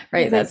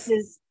 Right. This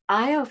is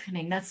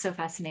eye-opening. That's so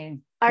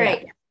fascinating. All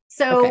right.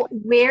 So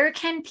where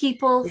can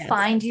people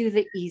find you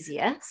the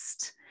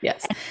easiest?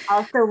 Yes. And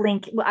also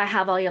I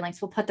have all your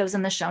links. We'll put those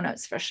in the show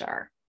notes for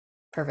sure.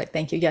 Perfect.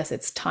 Thank you. Yes.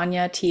 It's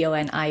Tonia,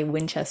 TONI,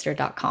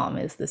 Winchester.com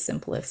is the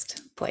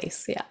simplest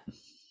place. Yeah.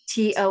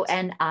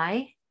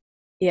 TONI.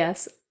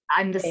 Yes.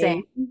 I'm the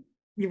same.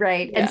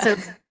 Right. Yeah. And so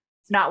it's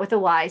not with a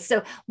Y.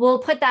 So we'll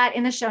put that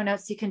in the show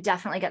notes. You can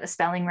definitely get the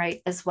spelling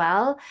right as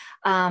well.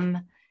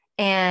 Then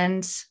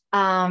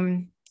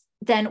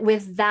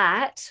with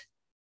that,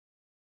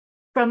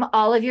 from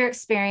all of your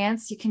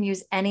experience, you can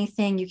use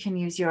anything. You can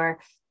use your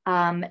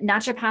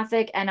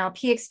naturopathic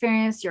NLP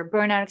experience, your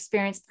burnout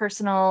experience,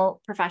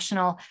 personal,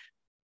 professional.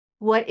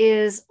 What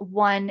is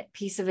one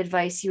piece of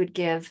advice you would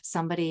give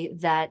somebody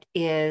that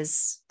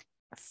is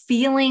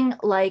feeling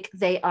like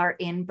they are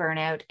in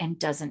burnout and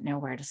doesn't know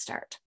where to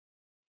start?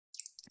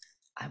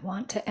 I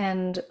want to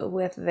end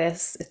with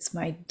this. It's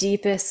my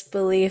deepest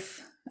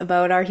belief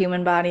about our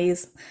human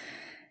bodies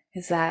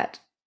is that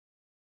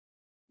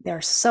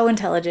they're so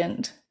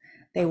intelligent.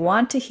 They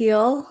want to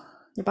heal.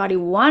 Your body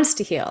wants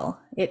to heal.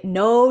 It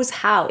knows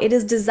how. It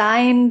is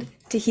designed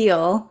to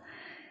heal,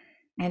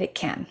 and it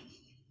can.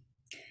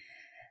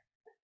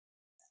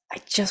 I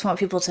just want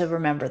people to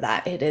remember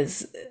that. It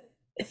is,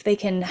 if they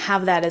can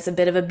have that as a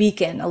bit of a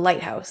beacon, a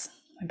lighthouse.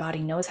 My body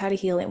knows how to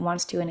heal, it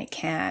wants to, and it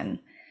can.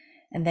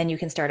 And then you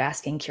can start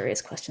asking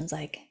curious questions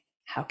like,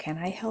 how can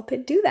I help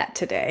it do that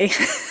today?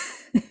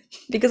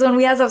 Because when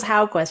we ask those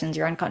how questions,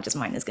 your unconscious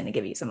mind is going to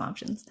give you some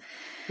options.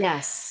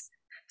 Yes.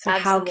 So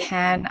absolutely. How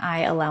can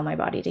I allow my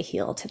body to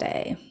heal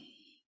today?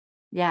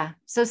 Yeah.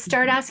 So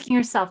start asking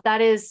yourself.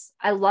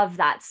 I love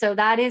that. So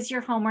that is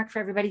your homework for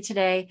everybody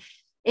today.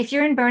 If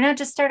you're in burnout,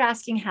 just start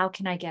asking, how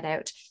can I get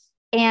out?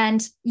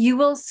 And you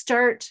will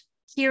start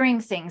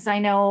hearing things. I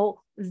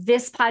know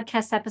this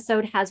podcast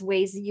episode has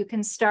ways that you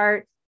can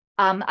start.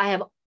 I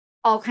have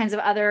all kinds of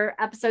other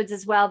episodes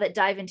as well that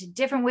dive into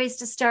different ways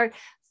to start.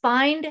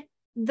 Find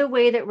the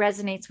way that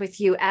resonates with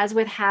you, as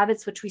with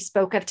habits, which we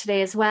spoke of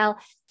today as well.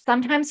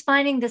 Sometimes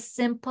finding the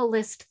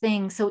simplest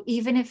thing. So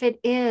even if it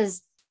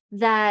is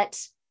that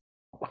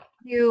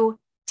you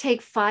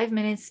take 5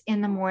 minutes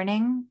in the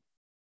morning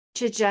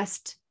to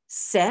just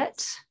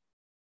sit,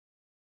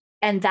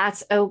 and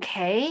that's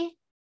okay,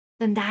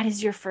 then that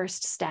is your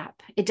first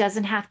step. It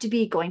doesn't have to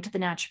be going to the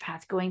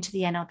naturopath, going to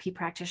the NLP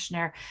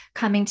practitioner,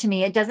 coming to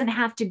me. It doesn't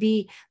have to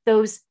be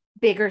those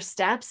bigger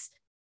steps.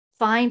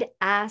 Find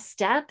a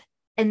step.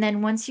 And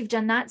then once you've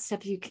done that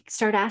step, you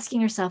start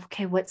asking yourself,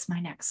 okay, what's my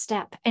next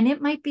step? And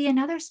it might be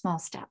another small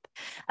step.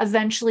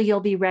 Eventually, you'll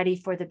be ready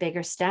for the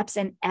bigger steps,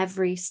 and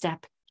every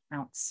step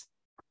counts.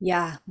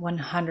 Yeah,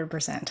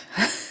 100%.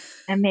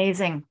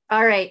 Amazing.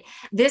 All right.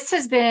 This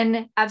has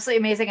been absolutely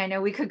amazing. I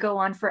know we could go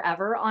on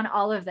forever on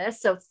all of this.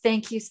 So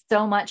thank you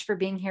so much for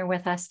being here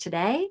with us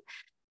today.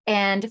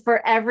 And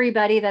for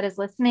everybody that is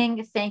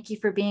listening, thank you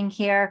for being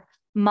here.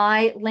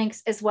 My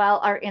links as well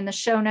are in the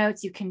show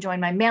notes. You can join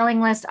my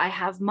mailing list. I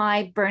have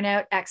my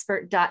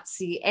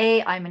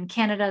burnoutexpert.ca. I'm in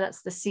Canada.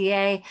 That's the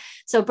CA.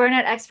 So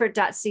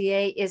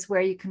burnoutexpert.ca is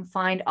where you can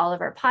find all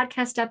of our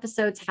podcast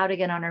episodes, how to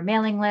get on our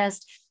mailing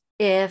list.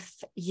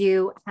 If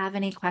you have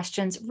any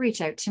questions, reach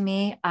out to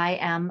me. I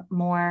am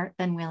more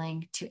than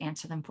willing to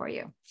answer them for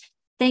you.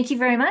 Thank you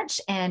very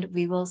much, and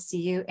we will see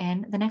you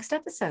in the next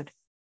episode.